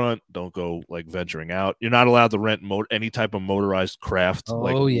harbor front. Don't go like venturing out. You're not allowed to rent any type of motorized craft,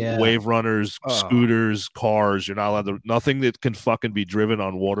 wave runners, scooters, cars. You're not allowed to, nothing that can fucking be driven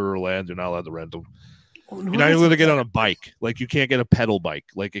on water or land. You're not allowed to rent them. You're not even allowed to get on a bike. Like you can't get a pedal bike.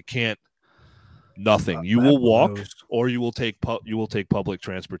 Like it can't, nothing. You will walk or you will take public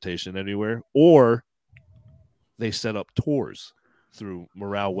transportation anywhere, or they set up tours through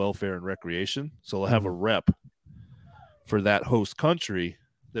morale, welfare, and recreation. So they'll have a rep for that host country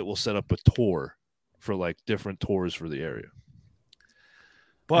that will set up a tour for like different tours for the area.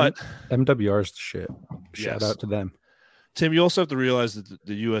 But MWR's the shit. Shout out to them. Tim, you also have to realize that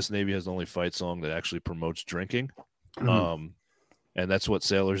the U.S. Navy has the only fight song that actually promotes drinking. And that's what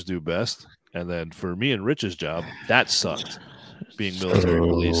sailors do best. And then for me and Rich's job, that sucked. Being military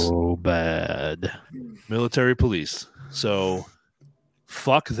police. So bad. Military police. So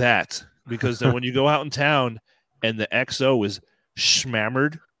fuck that, because then when you go out in town and the XO is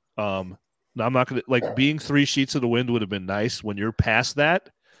schmammered, I'm not gonna like being 3 sheets of the wind would have been nice. When you're past that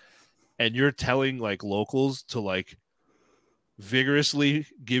and you're telling like locals to like vigorously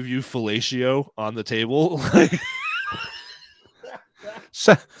give you fellatio on the table.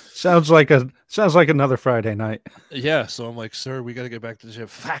 Sounds like another Friday night. Yeah, so I'm like, sir, we got to get back to the ship.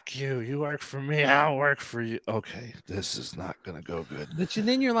 Fuck you. You work for me. I'll work for you. Okay, this is not gonna go good. But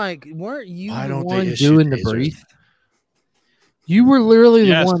then you're like, weren't you Why the don't they one issue doing the tasers? brief? You were literally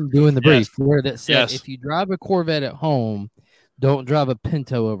Yes. the one doing the brief, where that said, Yes. if you drive a Corvette at home, don't drive a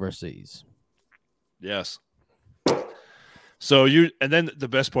Pinto overseas. Yes. So and then the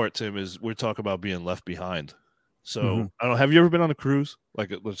best part, Tim, is we're talking about being left behind. So I don't know. Have you ever been on a cruise?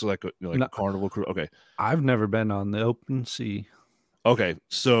 Like a carnival cruise? Okay. I've never been on the open sea. Okay.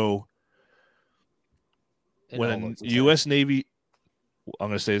 So when U.S. Navy, I'm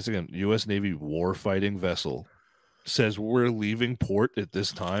going to say this again, U.S. Navy warfighting vessel says we're leaving port at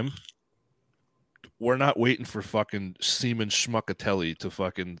this time, we're not waiting for fucking Seaman Schmuckatelli to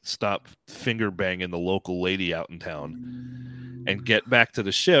fucking stop finger banging the local lady out in town and get back to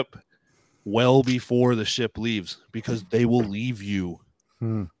the ship well before the ship leaves, because they will leave you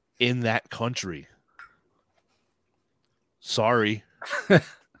in that country. Sorry.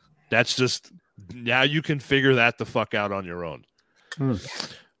 That's just, now you can figure that the fuck out on your own.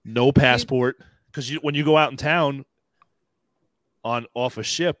 No passport, because when you go out in town off a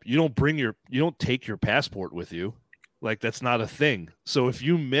ship, you don't take your passport with you. Like, that's not a thing. So if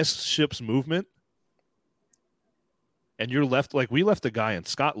you miss ship's movement and you're left, like we left a guy in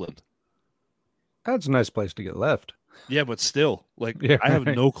Scotland. That's a nice place to get left. Yeah, but still, like, I have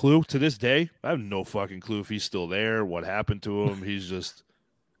no clue to this day. I have no fucking clue if he's still there, what happened to him. He's just,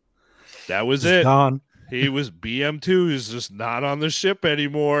 that was it. Gone. He was BM2. He's just not on the ship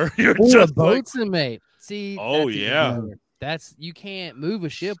anymore. You're just a boatswain mate. See? Oh, yeah. That's, you can't move a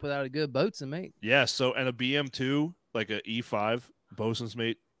ship without a good boatswain mate. Yeah. So, and a BM2, like a E5 boatswain's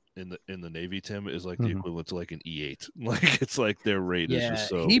mate in the Navy, Tim, is like the equivalent to like an E8. Like, it's like their rate is just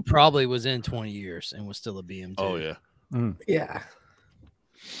so. He probably was in 20 years and was still a BM2. Oh yeah. Yeah.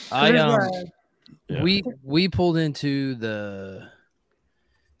 We pulled into the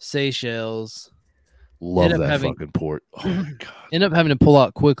Seychelles. Love that fucking port. Oh my god. End up having to pull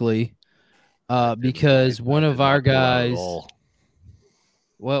out quickly because one of our guys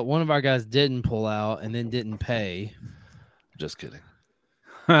didn't pull out and then didn't pay. Just kidding.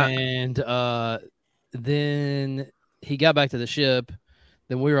 And then he got back to the ship.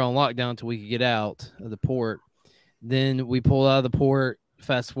 Then we were on lockdown until we could get out of the port. Then we pulled out of the port.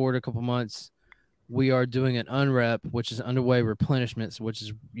 Fast forward a couple months, we are doing an unrep, which is underway replenishments, which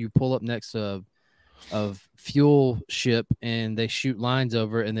is you pull up next to a fuel ship and they shoot lines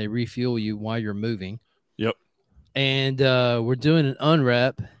over and they refuel you while you're moving. Yep. And we're doing an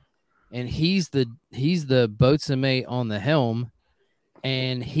unrep, and he's the boatswain mate on the helm,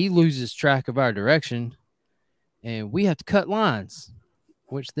 and he loses track of our direction, and we have to cut lines,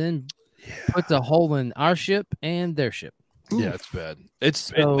 which then puts a hole in our ship and their ship. Yeah, it's bad.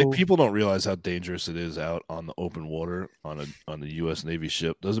 Like, people don't realize how dangerous it is out on the open water on the U.S. Navy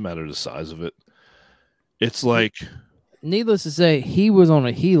ship. Doesn't matter the size of it. It's like, needless to say, he was on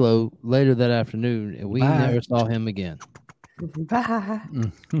a helo later that afternoon, and we never saw him again. Bye.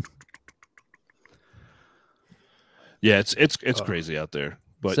 Yeah, it's crazy out there.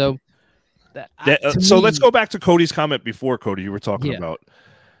 But so let's go back to Cody's comment before, Cody. You were talking about.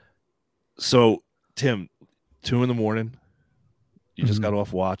 So, Tim, 2 a.m. You just got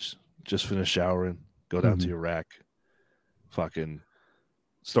off watch, just finished showering, go down to your rack, fucking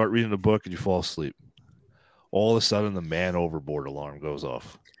start reading a book, and you fall asleep. All of a sudden, the man overboard alarm goes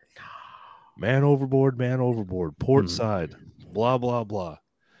off. Man overboard, port side, blah, blah, blah.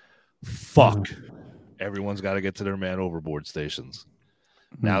 Fuck. Everyone's got to get to their man overboard stations.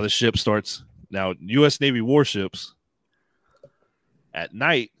 Now the ship starts. Now, U.S. Navy warships, at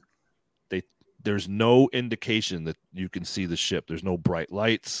night, there's no indication that you can see the ship. There's no bright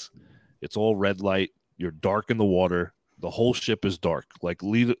lights. It's all red light. You're dark in the water. The whole ship is dark. Like,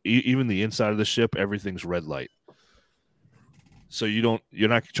 even the inside of the ship, everything's red light. So you're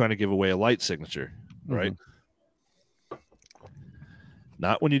not trying to give away a light signature, right?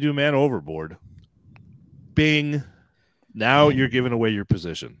 Not when you do man overboard. Bing. Now you're giving away your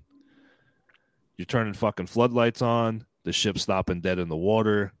position. You're turning fucking floodlights on. The ship's stopping dead in the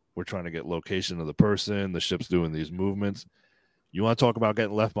water. We're trying to get location of the person. The ship's doing these movements. You want to talk about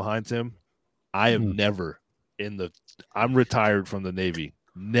getting left behind, Tim? I have never I'm retired from the Navy.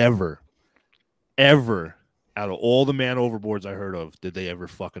 Never, ever, out of all the man overboards I heard of, did they ever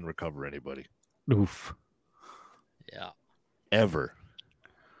fucking recover anybody. Oof. Yeah. Ever.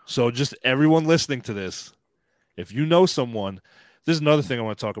 So just everyone listening to this, if you know someone, this is another thing I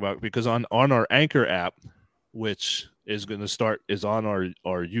want to talk about, because on our Anchor app, which is on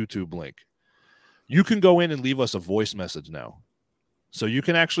our YouTube link. You can go in and leave us a voice message now. So you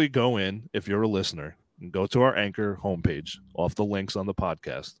can actually go in, if you're a listener, and go to our Anchor homepage off the links on the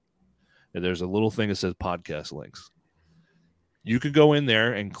podcast. And there's a little thing that says podcast links. You could go in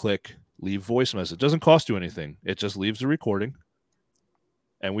there and click leave voice message. It doesn't cost you anything. It just leaves a recording,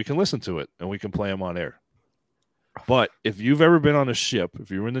 and we can listen to it, and we can play them on air. But if you've ever been on a ship,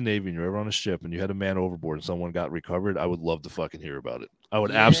 if you were in the Navy and you're ever on a ship and you had a man overboard and someone got recovered, I would love to fucking hear about it. I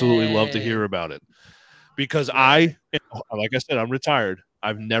would absolutely love to hear about it. Because like I said, I'm retired.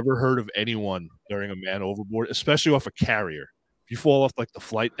 I've never heard of anyone during a man overboard, especially off a carrier. If you fall off like the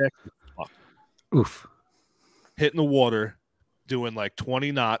flight deck, oof, hitting the water, doing like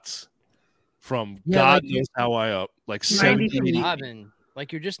 20 knots from God knows how high up, like 70.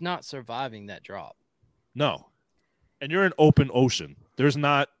 Like you're just not surviving that drop. No. And you're in open ocean. There's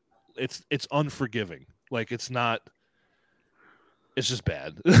not, it's unforgiving. Like it's just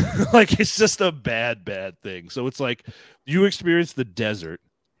bad. Like it's just a bad thing. So it's like you experience the desert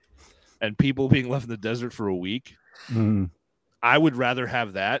and people being left in the desert for a week. I would rather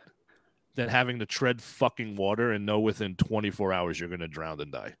have that than having to tread fucking water and know within 24 hours you're going to drown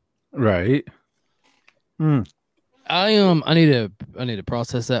and die. Right. I need to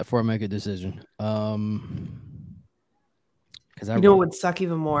process that before I make a decision. You know what would suck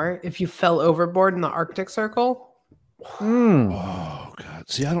even more? If you fell overboard in the Arctic Circle. Oh God!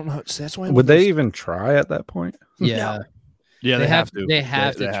 See, I don't know. See, that's why. Would they even try at that point? Yeah, yeah, they have to. They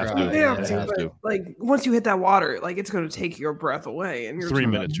have to try. They have to. Like once you hit that water, like it's going to take your breath away, and you're 3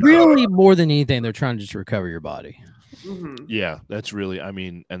 minutes. Really, more than anything, they're trying to just recover your body. Yeah, that's really. I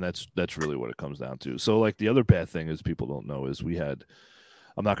mean, and that's really what it comes down to. So, like the other bad thing is people don't know is we had.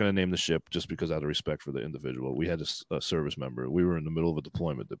 I'm not going to name the ship just because out of respect for the individual. We had a service member. We were in the middle of a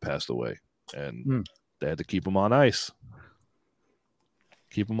deployment that passed away, and they had to keep him on ice.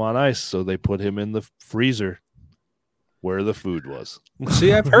 So they put him in the freezer where the food was.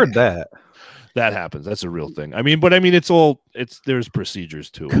 See, I've heard that. That happens. That's a real thing. I mean, there's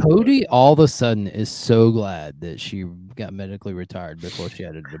procedures to it. Cody all of a sudden is so glad that she got medically retired before she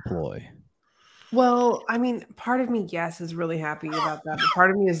had to deploy. Well, I mean, part of me, yes, is really happy about that. But part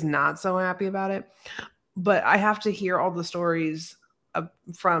of me is not so happy about it. But I have to hear all the stories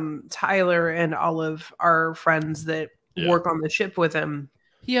from Tyler and all of our friends that work on the ship with him.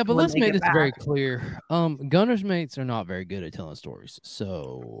 Yeah, but let's make this very clear. Gunner's mates are not very good at telling stories.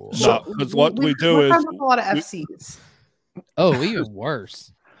 So because what we do is a lot of FCs. Oh, even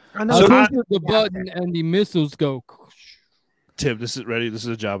worse. I know. The button and the missiles go. Tim, this is ready. This is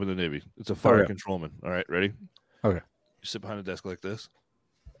a job in the Navy. It's a fire controlman. All right, ready? Okay. You sit behind a desk like this,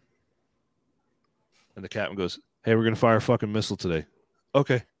 and the captain goes, "Hey, we're gonna fire a fucking missile today."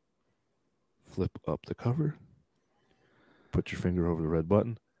 Okay. Flip up the cover. Put your finger over the red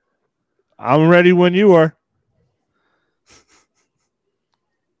button. I'm ready when you are.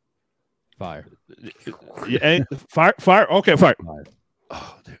 Fire. Fire. Okay, fire.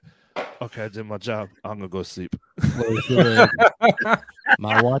 Oh, dude. Okay, I did my job. I'm gonna go sleep.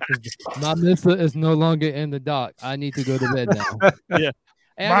 My missile is no longer in the dock. I need to go to bed now. Yeah,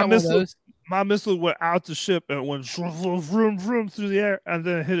 hey, my missile went out the ship and went vroom vroom through the air, and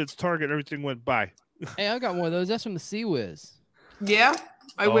then it hit its target. Everything went by. Hey, I got one of those. That's from the Sea Whiz. Yeah,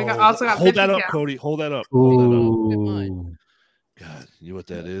 I also got. Hold that up, Cody. Hold that up. Ooh. God, you know what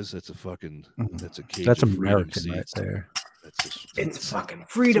that is? That's a fucking. That's a cage. That's of American right there. It's fucking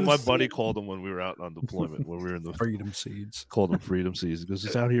freedom. So my buddy called them when we were out on deployment. When we were in the freedom seeds. Called them freedom seeds because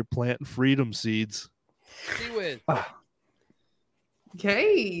he's out here planting freedom seeds. Sea Whiz.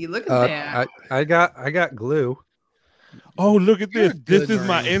 Okay, look at that. I got glue. Oh, look at this! This is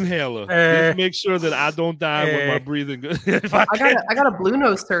my inhaler. Just make sure that I don't die when my breathing goes. I got a Blue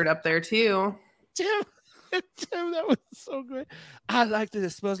Nose turd up there too. Tim, that was so great. I like that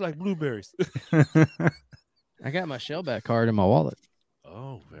it smells like blueberries. I got my Shellback card in my wallet.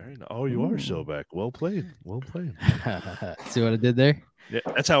 Oh, very nice. Oh, you are Shellback. Well played. Well played. See what I did there? Yeah,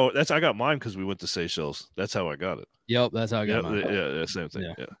 I got mine because we went to Seychelles. That's how I got it. Yep, that's how I got mine. Yeah, same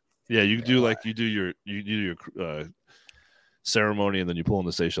thing. Yeah. You do your ceremony and then you pull in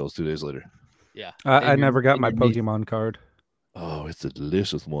the Seychelles 2 days later. Yeah. I never got my Pokemon card. Oh, it's a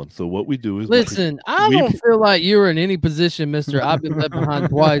delicious one. So what we do is listen. I don't feel like you're in any position, Mister. I've been left behind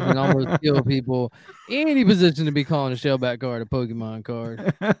twice and almost killed people. Any position to be calling a Shellback card a Pokemon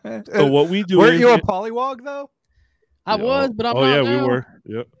card. So what we do? Weren't you a Pollywog though? I was, but I'm not. Oh yeah, now. we were.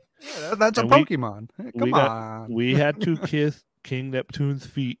 Yep. Yeah, that's a Pokemon. Come on. We had to kiss King Neptune's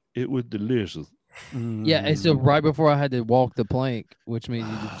feet. It was delicious. Yeah, and so right before I had to walk the plank, which means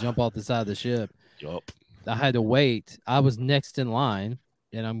you just jump off the side of the ship. Yup. I had to wait. I was next in line,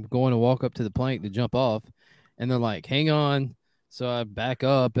 and I'm going to walk up to the plank to jump off, and they're like, "Hang on." So I back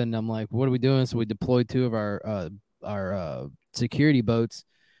up, and I'm like, "What are we doing?" So we deployed 2 of our security boats,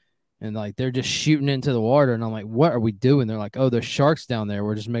 and like they're just shooting into the water, and I'm like, "What are we doing?" They're like, "Oh, there's sharks down there.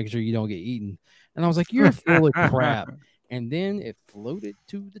 We're just making sure you don't get eaten." And I was like, "You're full of crap." And then it floated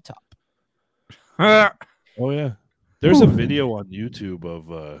to the top. Oh yeah, there's a video on YouTube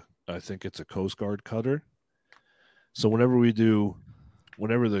of I think it's a Coast Guard cutter. So whenever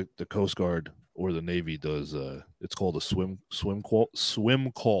the Coast Guard or the Navy does, it's called a swim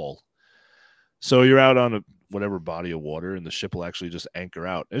call. So you're out on whatever body of water, and the ship will actually just anchor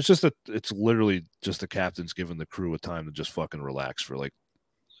out. It's literally just the captain's giving the crew a time to just fucking relax for like,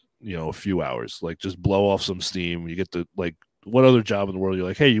 a few hours, like just blow off some steam. You get to like, what other job in the world? You're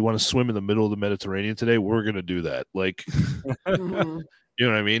like, hey, you want to swim in the middle of the Mediterranean today? We're gonna do that. Like, you know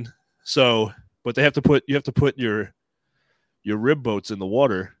what I mean? So, but you have to put your rib boats in the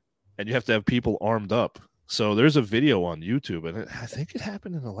water, and you have to have people armed up. So there's a video on YouTube, and I think it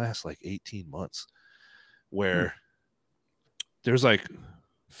happened in the last like 18 months, where there's like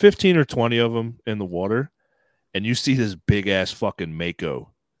 15 or 20 of them in the water, and you see this big ass fucking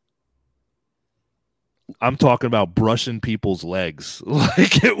Mako. I'm talking about brushing people's legs.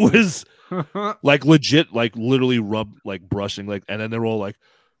 Like it was like legit, like literally like brushing, like, and then they're all like,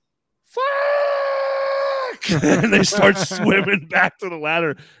 fuck! And they start swimming back to the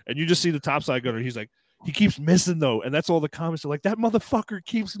ladder, and you just see the topside gunner. He's like, he keeps missing though, and that's all the comments are like, that motherfucker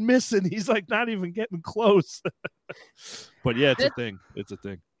keeps missing. He's like not even getting close. But yeah, it's a thing. It's a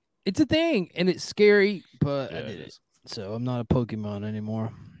thing. It's a thing, and it's scary, but Yeah, I did it. So I'm not a Pokemon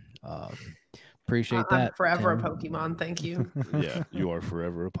anymore. Appreciate that. I'm forever Tim. a Pokemon. Thank you. Yeah, you are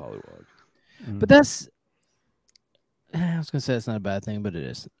forever a Poliwag. But that's, I was gonna say it's not a bad thing, but it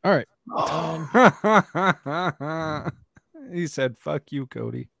is. All right. He said, "Fuck you,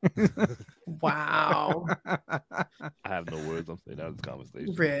 Cody." Wow. I have no words. I'm saying out of this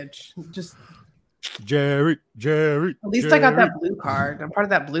conversation. Rich, just Jerry. at least I got that blue card. I'm part of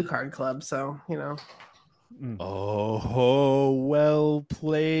that blue card club, so Oh, well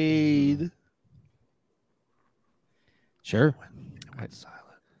played. Sure. I went silent.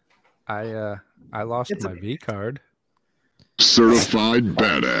 I lost my V card. Certified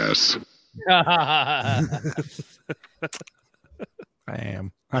badass. I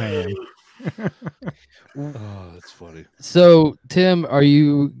am. Oh, that's funny. So, Tim, are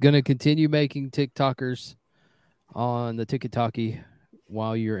you gonna continue making TikTokers on the TikTok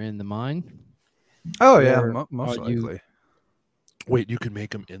while you're in the mine? Oh yeah, Or most are you- likely. Wait, you can make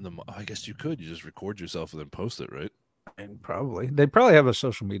them in the. I guess you could. You just record yourself and then post it, right? And they probably have a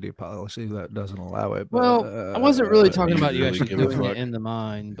social media policy that doesn't allow it. But, Well, I wasn't really talking about you really actually give a doing fuck. it in the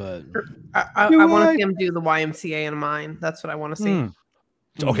mine, but I want to see him do the YMCA in mine. That's what I want to see.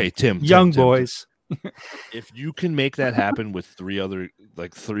 Okay, Tim. Young Tim, boys. if you can make that happen with three other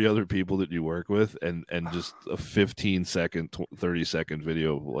people that you work with, and just a 15-second, 30-second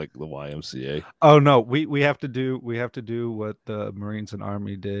video of like the YMCA. Oh no, we have to do what the Marines and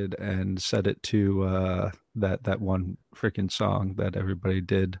Army did and set it to that one freaking song that everybody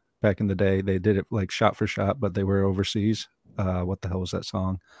did back in the day. They did it like shot for shot, but they were overseas. What the hell was that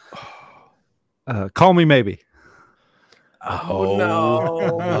song? Call Me Maybe. Oh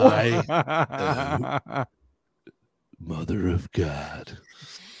no. My mother of God.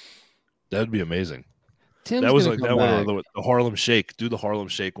 That'd be amazing. Tim's That was gonna like come that back. one or the Harlem Shake. Do the Harlem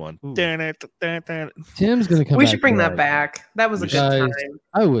Shake one. Tim's gonna come We back should bring to that back. That was a We good should. time.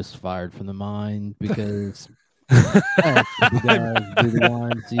 I was fired from the mine because I asked you guys to do the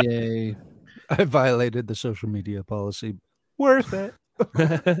YMCA. I violated the social media policy. Worth it.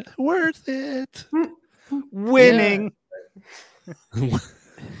 Worth it. Winning. It'd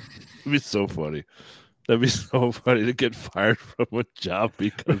be so funny. That'd be so funny to get fired from a job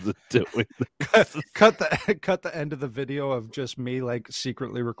because of doing that. Cut the end of the video of just me like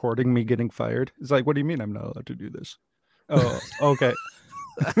secretly recording me getting fired. It's like, what do you mean I'm not allowed to do this? Oh, okay.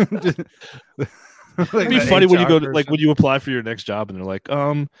 It'd be funny when you go to, like when you apply for your next job and they're like,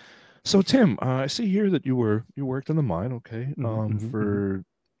 so Tim, I see here that you worked in the mine, okay? For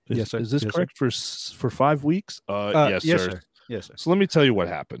yes, sir. Is this Yes, correct for 5 weeks? Yes, sir. Yes, sir. So let me tell you what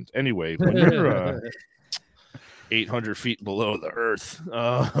happened. Anyway, when you're 800 feet below the earth,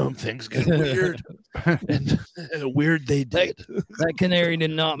 things get weird. And weird they did. That canary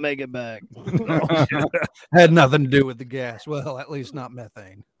did not make it back. Had nothing to do with the gas. Well, at least not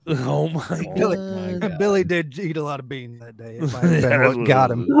methane. Oh my God. Billy did eat a lot of beans that day. It might have been what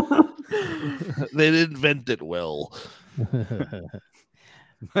got him. They didn't invent it well.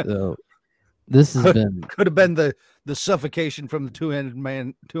 So This has been could have been the suffocation from the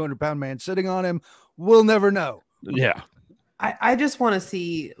 200-pound man sitting on him. We'll never know. Yeah. I just want to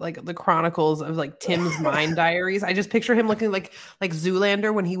see like the chronicles of like Tim's mine diaries. I just picture him looking like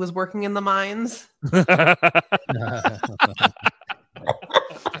Zoolander when he was working in the mines.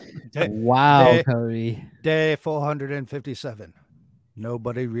 wow, Cody. Day 457.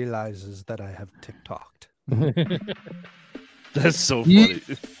 Nobody realizes that I have TikToked. That's so funny.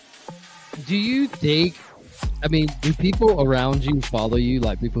 Do you think? I mean, do people around you follow you,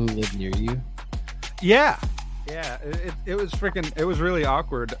 like people who live near you? Yeah. It was it was really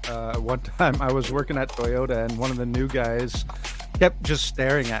awkward. One time I was working at Toyota and one of the new guys kept just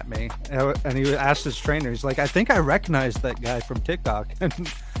staring at me, and he asked his trainer, he's like, I think I recognize that guy from TikTok. And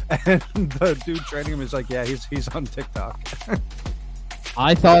the dude training him is like, yeah, he's on TikTok.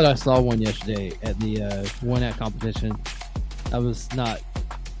 I thought I saw one yesterday at the one at competition. I was not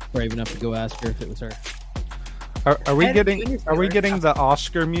brave enough to go ask her if it was her. Are we getting the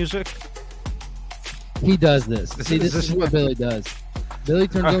Oscar music? He does this. See, this is what Billy does. Billy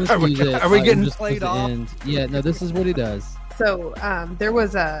turns on his music. Are we getting played off? Yeah, no, this is what he does. So there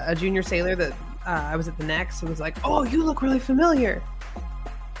was a junior sailor that I was at the next who was like, "Oh, you look really familiar.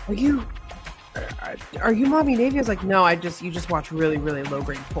 Are you Mommy Navy?" I was like, "No, you just watch really, really low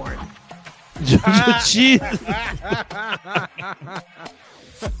grade porn." Jeez.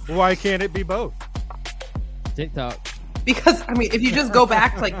 Why can't it be both? TikTok. Because I mean, if you just go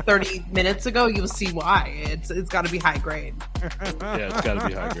back like 30 minutes ago, you'll see why. It's got to be high grade. Yeah, it's got to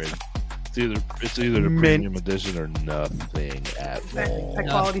be high grade. It's either the premium edition or nothing at all. High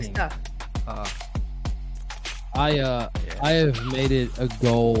quality stuff. I have made it a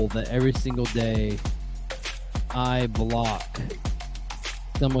goal that every single day I block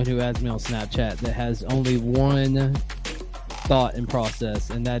someone who adds me on Snapchat that has only one thought and process,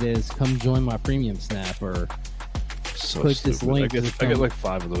 and that is come join my premium snap or so click stupid. this link. I get like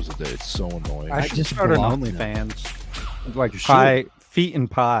 5 of those a day. It's so annoying. I should just start an block OnlyFans. Like pie, feet and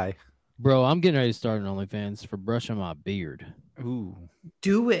pie. Bro, I'm getting ready to start an OnlyFans for brushing my beard. Ooh.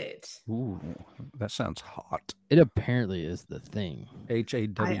 Do it. Ooh. That sounds hot. It apparently is the thing.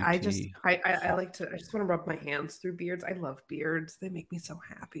 HAWT. I just want to rub my hands through beards. I love beards. They make me so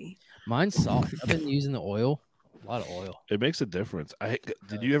happy. Mine's soft. I've been using the oil. A lot of oil. It makes a difference.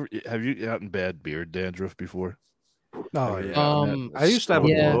 Have you gotten bad beard dandruff before? Oh yeah. I used to have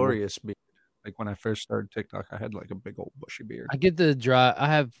a glorious beard. Like when I first started TikTok, I had like a big old bushy beard. I get the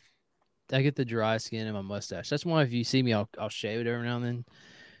dry skin in my mustache. That's why if you see me, I'll shave it every now and then.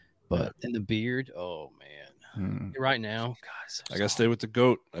 But in the beard, oh man, right now, guys, I gotta stay with the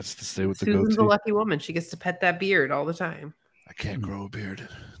goat. That's to stay with the goat. Susan's a lucky woman. She gets to pet that beard all the time. I can't grow a beard.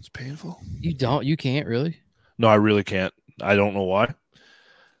 It's painful. You don't? You can't really? No, I really can't. I don't know why.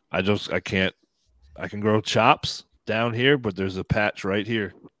 I can't. I can grow chops down here, but there's a patch right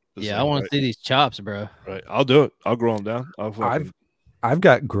here. I want to see these chops, bro. Right, I'll do it. I'll grow them down. I've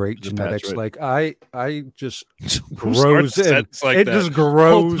got great genetics. Right. Like I just grows in. Like it that. Just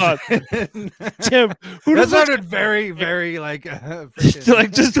grows. Tim, that sounded very, very like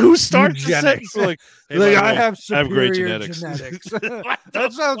like just who starts the sentence like, hey, I have great genetics.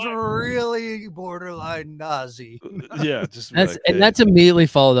 That sounds really borderline Nazi. Yeah, just that's immediately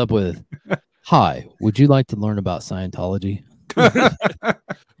followed up with, "Hi, would you like to learn about Scientology?"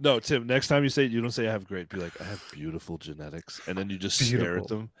 No, Tim, next time you say it, you don't say I have great. Be like, I have beautiful genetics. And then you just stare at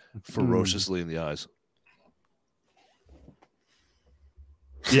them ferociously in the eyes.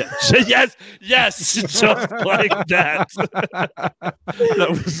 Yeah. yes. Just like that. That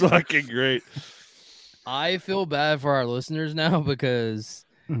was fucking great. I feel bad for our listeners now because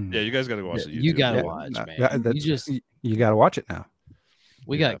you guys gotta watch it. You gotta watch, man. You gotta watch it now.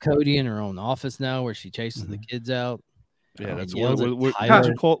 We got Cody in her own office now where she chases the kids out. Yeah, that's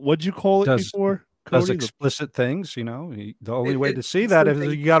what'd you call it before? Does explicit things, you know. The only way to see that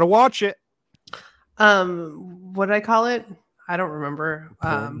is you got to watch it. What did I call it? I don't remember.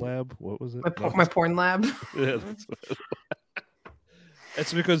 Porn lab. What was it? My porn lab. Yeah,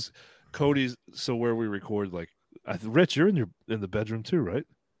 it's because Cody's where we record. Like, Rich, you're in the bedroom too, right?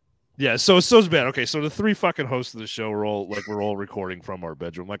 Yeah, so it's bad. Okay, so the 3 fucking hosts of the show are all recording from our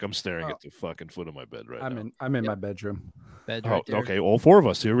bedroom. Like I'm staring at the fucking foot of my bed right now. I'm in my bedroom. Okay, all 4 of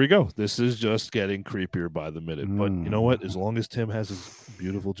us. Here we go. This is just getting creepier by the minute. But you know what? As long as Tim has his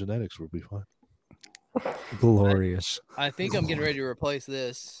beautiful genetics, we'll be fine. Glorious. I think I'm getting ready to replace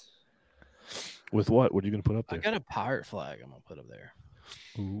this. With what? What are you going to put up there? I got a pirate flag I'm going to put up there.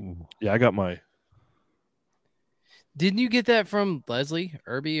 Ooh. Yeah, I got my... Didn't you get that from Leslie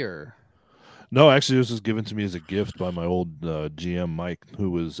Irby or? No, actually, this was given to me as a gift by my old GM Mike,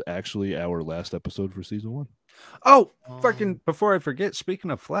 who was actually our last episode for season 1. Oh, fucking! Before I forget,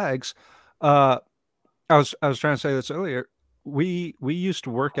 speaking of flags, I was trying to say this earlier. We used to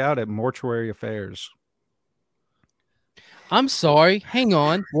work out at Mortuary Affairs. I'm sorry. Hang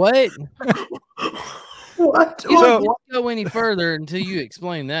on. What? What? You don't go any further until you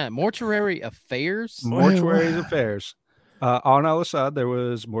explain that. Mortuary Affairs? Mortuary Affairs. On Al Assad, there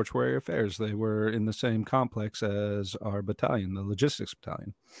was Mortuary Affairs. They were in the same complex as our battalion, the logistics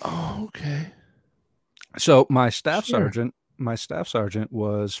battalion. Oh, okay. So my staff sergeant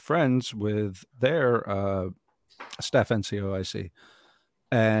was friends with their staff NCOIC,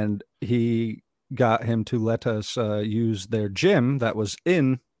 and he got him to let us use their gym that was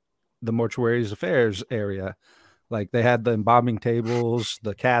in the Mortuaries Affairs area. Like they had the embalming tables,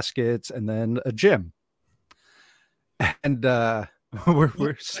 the caskets, and then a gym. And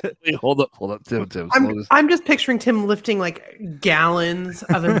we're sitting. Hold up, Tim. I'm just picturing Tim lifting like gallons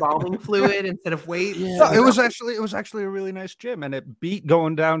of embalming fluid instead of weight. Yeah. No, it was actually a really nice gym, and it beat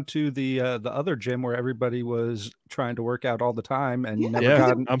going down to the other gym where everybody was trying to work out all the time and never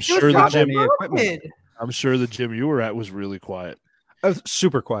got. I'm sure the gym you were at was really quiet.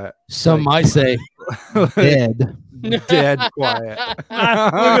 Super quiet. Some might say dead. Dead quiet. Look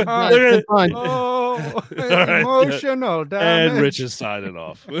at oh, emotional damage. And Rich is signing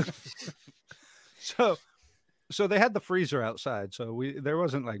off. So they had the freezer outside, so there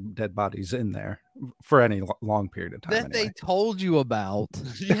wasn't like dead bodies in there for any long period of time. That anyway. They told you about.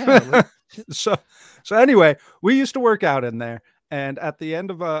 Yeah. So anyway, we used to work out in there, and at the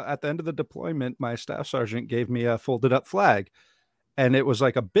end of the deployment, my staff sergeant gave me a folded up flag. And it was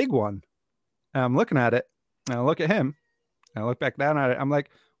like a big one. And I'm looking at it. And I look at him. And I look back down at it. I'm like,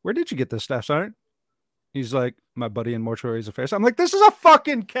 where did you get this, Staff Sergeant? He's like, my buddy in Mortuaries Affairs. I'm like, this is a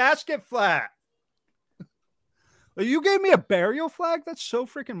fucking casket flag. You gave me a burial flag? That's so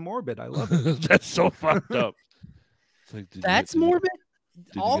freaking morbid. I love it. That's so fucked up. Like, that's morbid?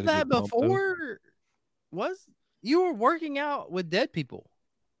 All that before was you were working out with dead people.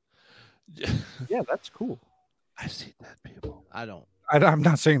 Yeah, that's cool. I've seen dead people. I'm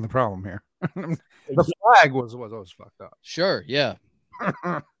not saying the problem here. The flag was fucked up. Sure, yeah.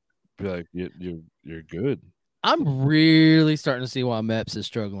 Be like, you're good. I'm really starting to see why Meps is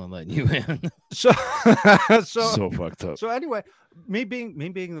struggling letting you in. So fucked up. So anyway, me being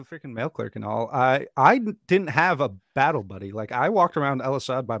the freaking mail clerk and all, I didn't have a battle buddy. Like I walked around El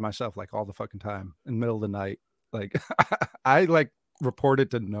Asad by myself like all the fucking time in the middle of the night. Like I like reported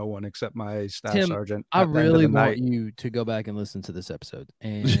to no one except my staff sergeant. I really want you to go back and listen to this episode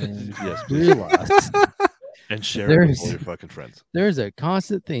and yes, realize and share it with all your fucking friends. There's a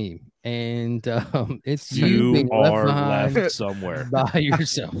constant theme, and it's you being left somewhere by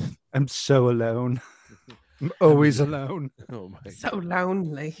yourself. I'm so alone. I'm always alone. Oh my! So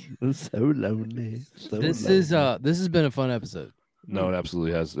lonely. So lonely. This has been a fun episode. No, it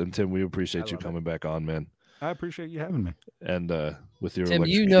absolutely has. And Tim, we appreciate you coming back on, man. I appreciate you having me. And with your Tim,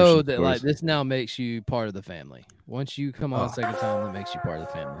 you know that like this now makes you part of the family. Once you come on a second time, that makes you part of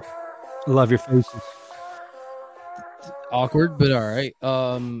the family. Love your faces. Awkward, but all right.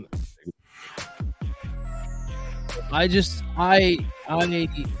 I just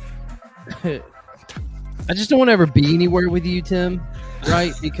don't want to ever be anywhere with you, Tim.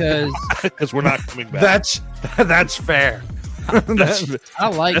 Right? Because we're not coming back. That's fair. I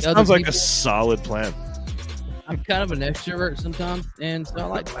like. That sounds like a solid plan. I'm kind of an extrovert sometimes, and so I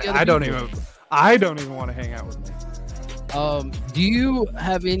like. I don't even want to hang out with me. Do you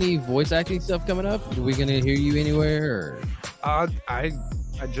have any voice acting stuff coming up? Are we gonna hear you anywhere? Or? I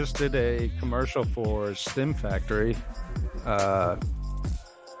just did a commercial for Stim Factory. That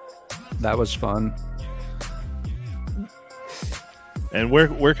was fun. And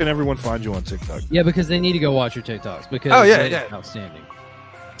where can everyone find you on TikTok? Yeah, because they need to go watch your TikToks because yeah. Outstanding.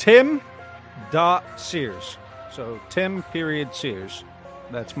 Tim.Sears. So Tim.Sears.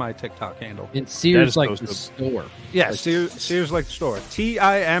 That's my TikTok handle. And Sears like the store. Yeah, Sears like the store.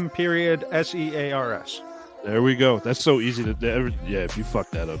 TIM.SEARS. There we go. That's so easy to. Yeah, if you fuck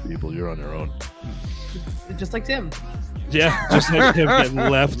that up, people, you're on your own. Just like Tim. Yeah, just like Tim getting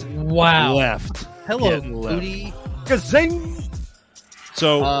left. Wow. Left. Hello, Booty. Gazing.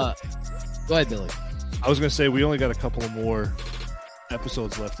 So, go ahead, Billy. I was going to say we only got a couple of more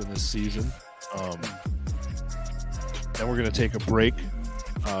episodes left in this season. Then we're going to take a break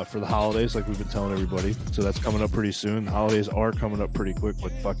for the holidays, like we've been telling everybody. So that's coming up pretty soon. The holidays are coming up pretty quick,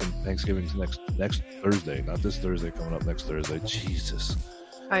 but fucking Thanksgiving's next Thursday, not this Thursday. Coming up next Thursday. Jesus.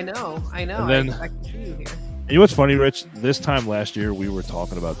 I know. And then, I can see you here. And you know what's funny, Rich? This time last year, we were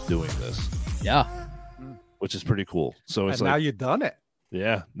talking about doing this. Yeah. Which is pretty cool. So it's and like, now you've done it.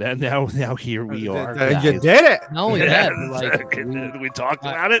 yeah. Now here we are. You did it. Not only that, but like we talked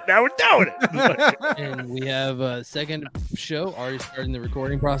about it. Now we're doing it. and we have a second show already starting the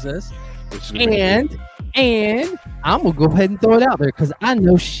recording process. And And I'm gonna go ahead and throw it out there because I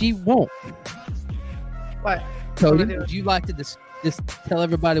know she won't. What? Cody, would you like to just tell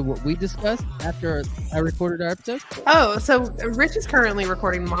everybody what we discussed after I recorded our episode? Oh, so Rich is currently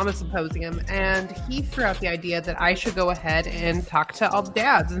recording Mama Symposium, and he threw out the idea that I should go ahead and talk to all the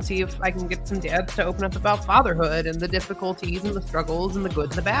dads and see if I can get some dads to open up about fatherhood and the difficulties and the struggles and the good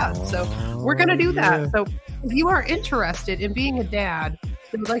and the bad. So we're going to do that. So if you are interested in being a dad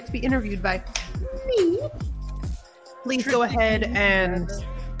that would like to be interviewed by me, please go ahead and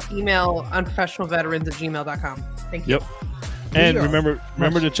email unprofessionalveterans@gmail.com. Thank you. Yep. And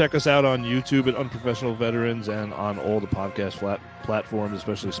remember to check us out on YouTube at Unprofessional Veterans and on all the podcast platforms,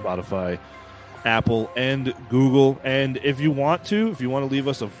 especially Spotify, Apple, and Google. And if you want to leave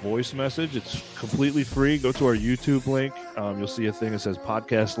us a voice message, it's completely free. Go to our YouTube link. You'll see a thing that says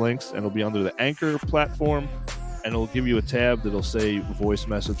podcast links, and it'll be under the Anchor platform, and it'll give you a tab that'll say voice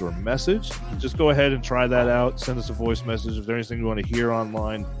message or message. Just go ahead and try that out. Send us a voice message if there's anything you want to hear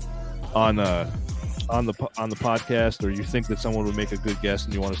online on the podcast, or you think that someone would make a good guest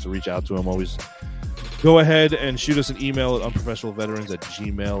and you want us to reach out to them. Always go ahead and shoot us an email at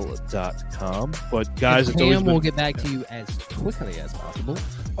unprofessionalveterans@gmail.com. But guys, it's always we'll get back to you as quickly as possible.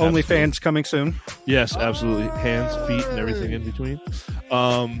 OnlyFans coming soon. Yes, absolutely. Hands, feet, and everything in between.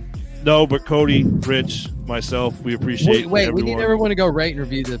 No, but Cody, Rich, myself, we appreciate everyone. We need everyone to go rate and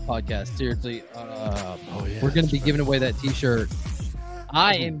review the podcast. Seriously. We're going to be giving away that t-shirt.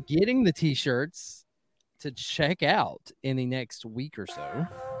 I am getting the t-shirts to check out in the next week or so.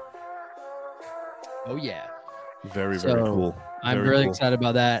 Oh, yeah. Very cool. I'm really excited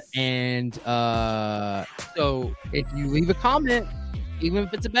about that. And so if you leave a comment, even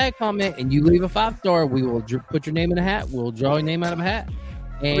if it's a bad comment, and you leave a 5-star, we will put your name in a hat. We'll draw your name out of a hat.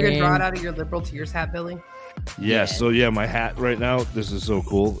 And we're going to draw it out of your Liberal Tears hat, Billy. Yes. Yeah. So, yeah, my hat right now, this is so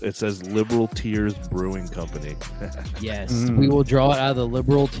cool. It says Liberal Tears Brewing Company. Yes. We will draw it out of the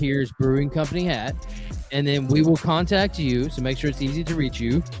Liberal Tears Brewing Company hat. And then we will contact you. So make sure it's easy to reach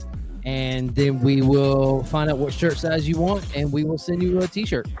you. And then we will find out what shirt size you want. And we will send you a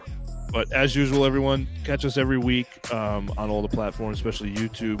t-shirt. But as usual, everyone, catch us every week on all the platforms, especially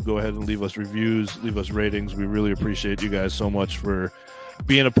YouTube. Go ahead and leave us reviews, leave us ratings. We really appreciate you guys so much for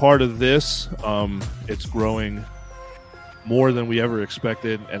being a part of this. It's growing more than we ever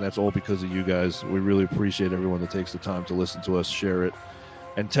expected, and that's all because of you guys. We really appreciate everyone that takes the time to listen to us, share it,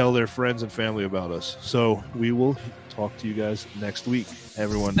 and tell their friends and family about us. So we will talk to you guys next week,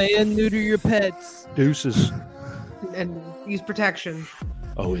 everyone. Spay and neuter your pets. Deuces. And use protection.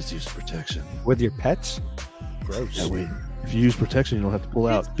 Always use protection. With your pets? Gross. That way, if you use protection, you don't have to pull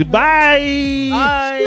out. Goodbye! Bye!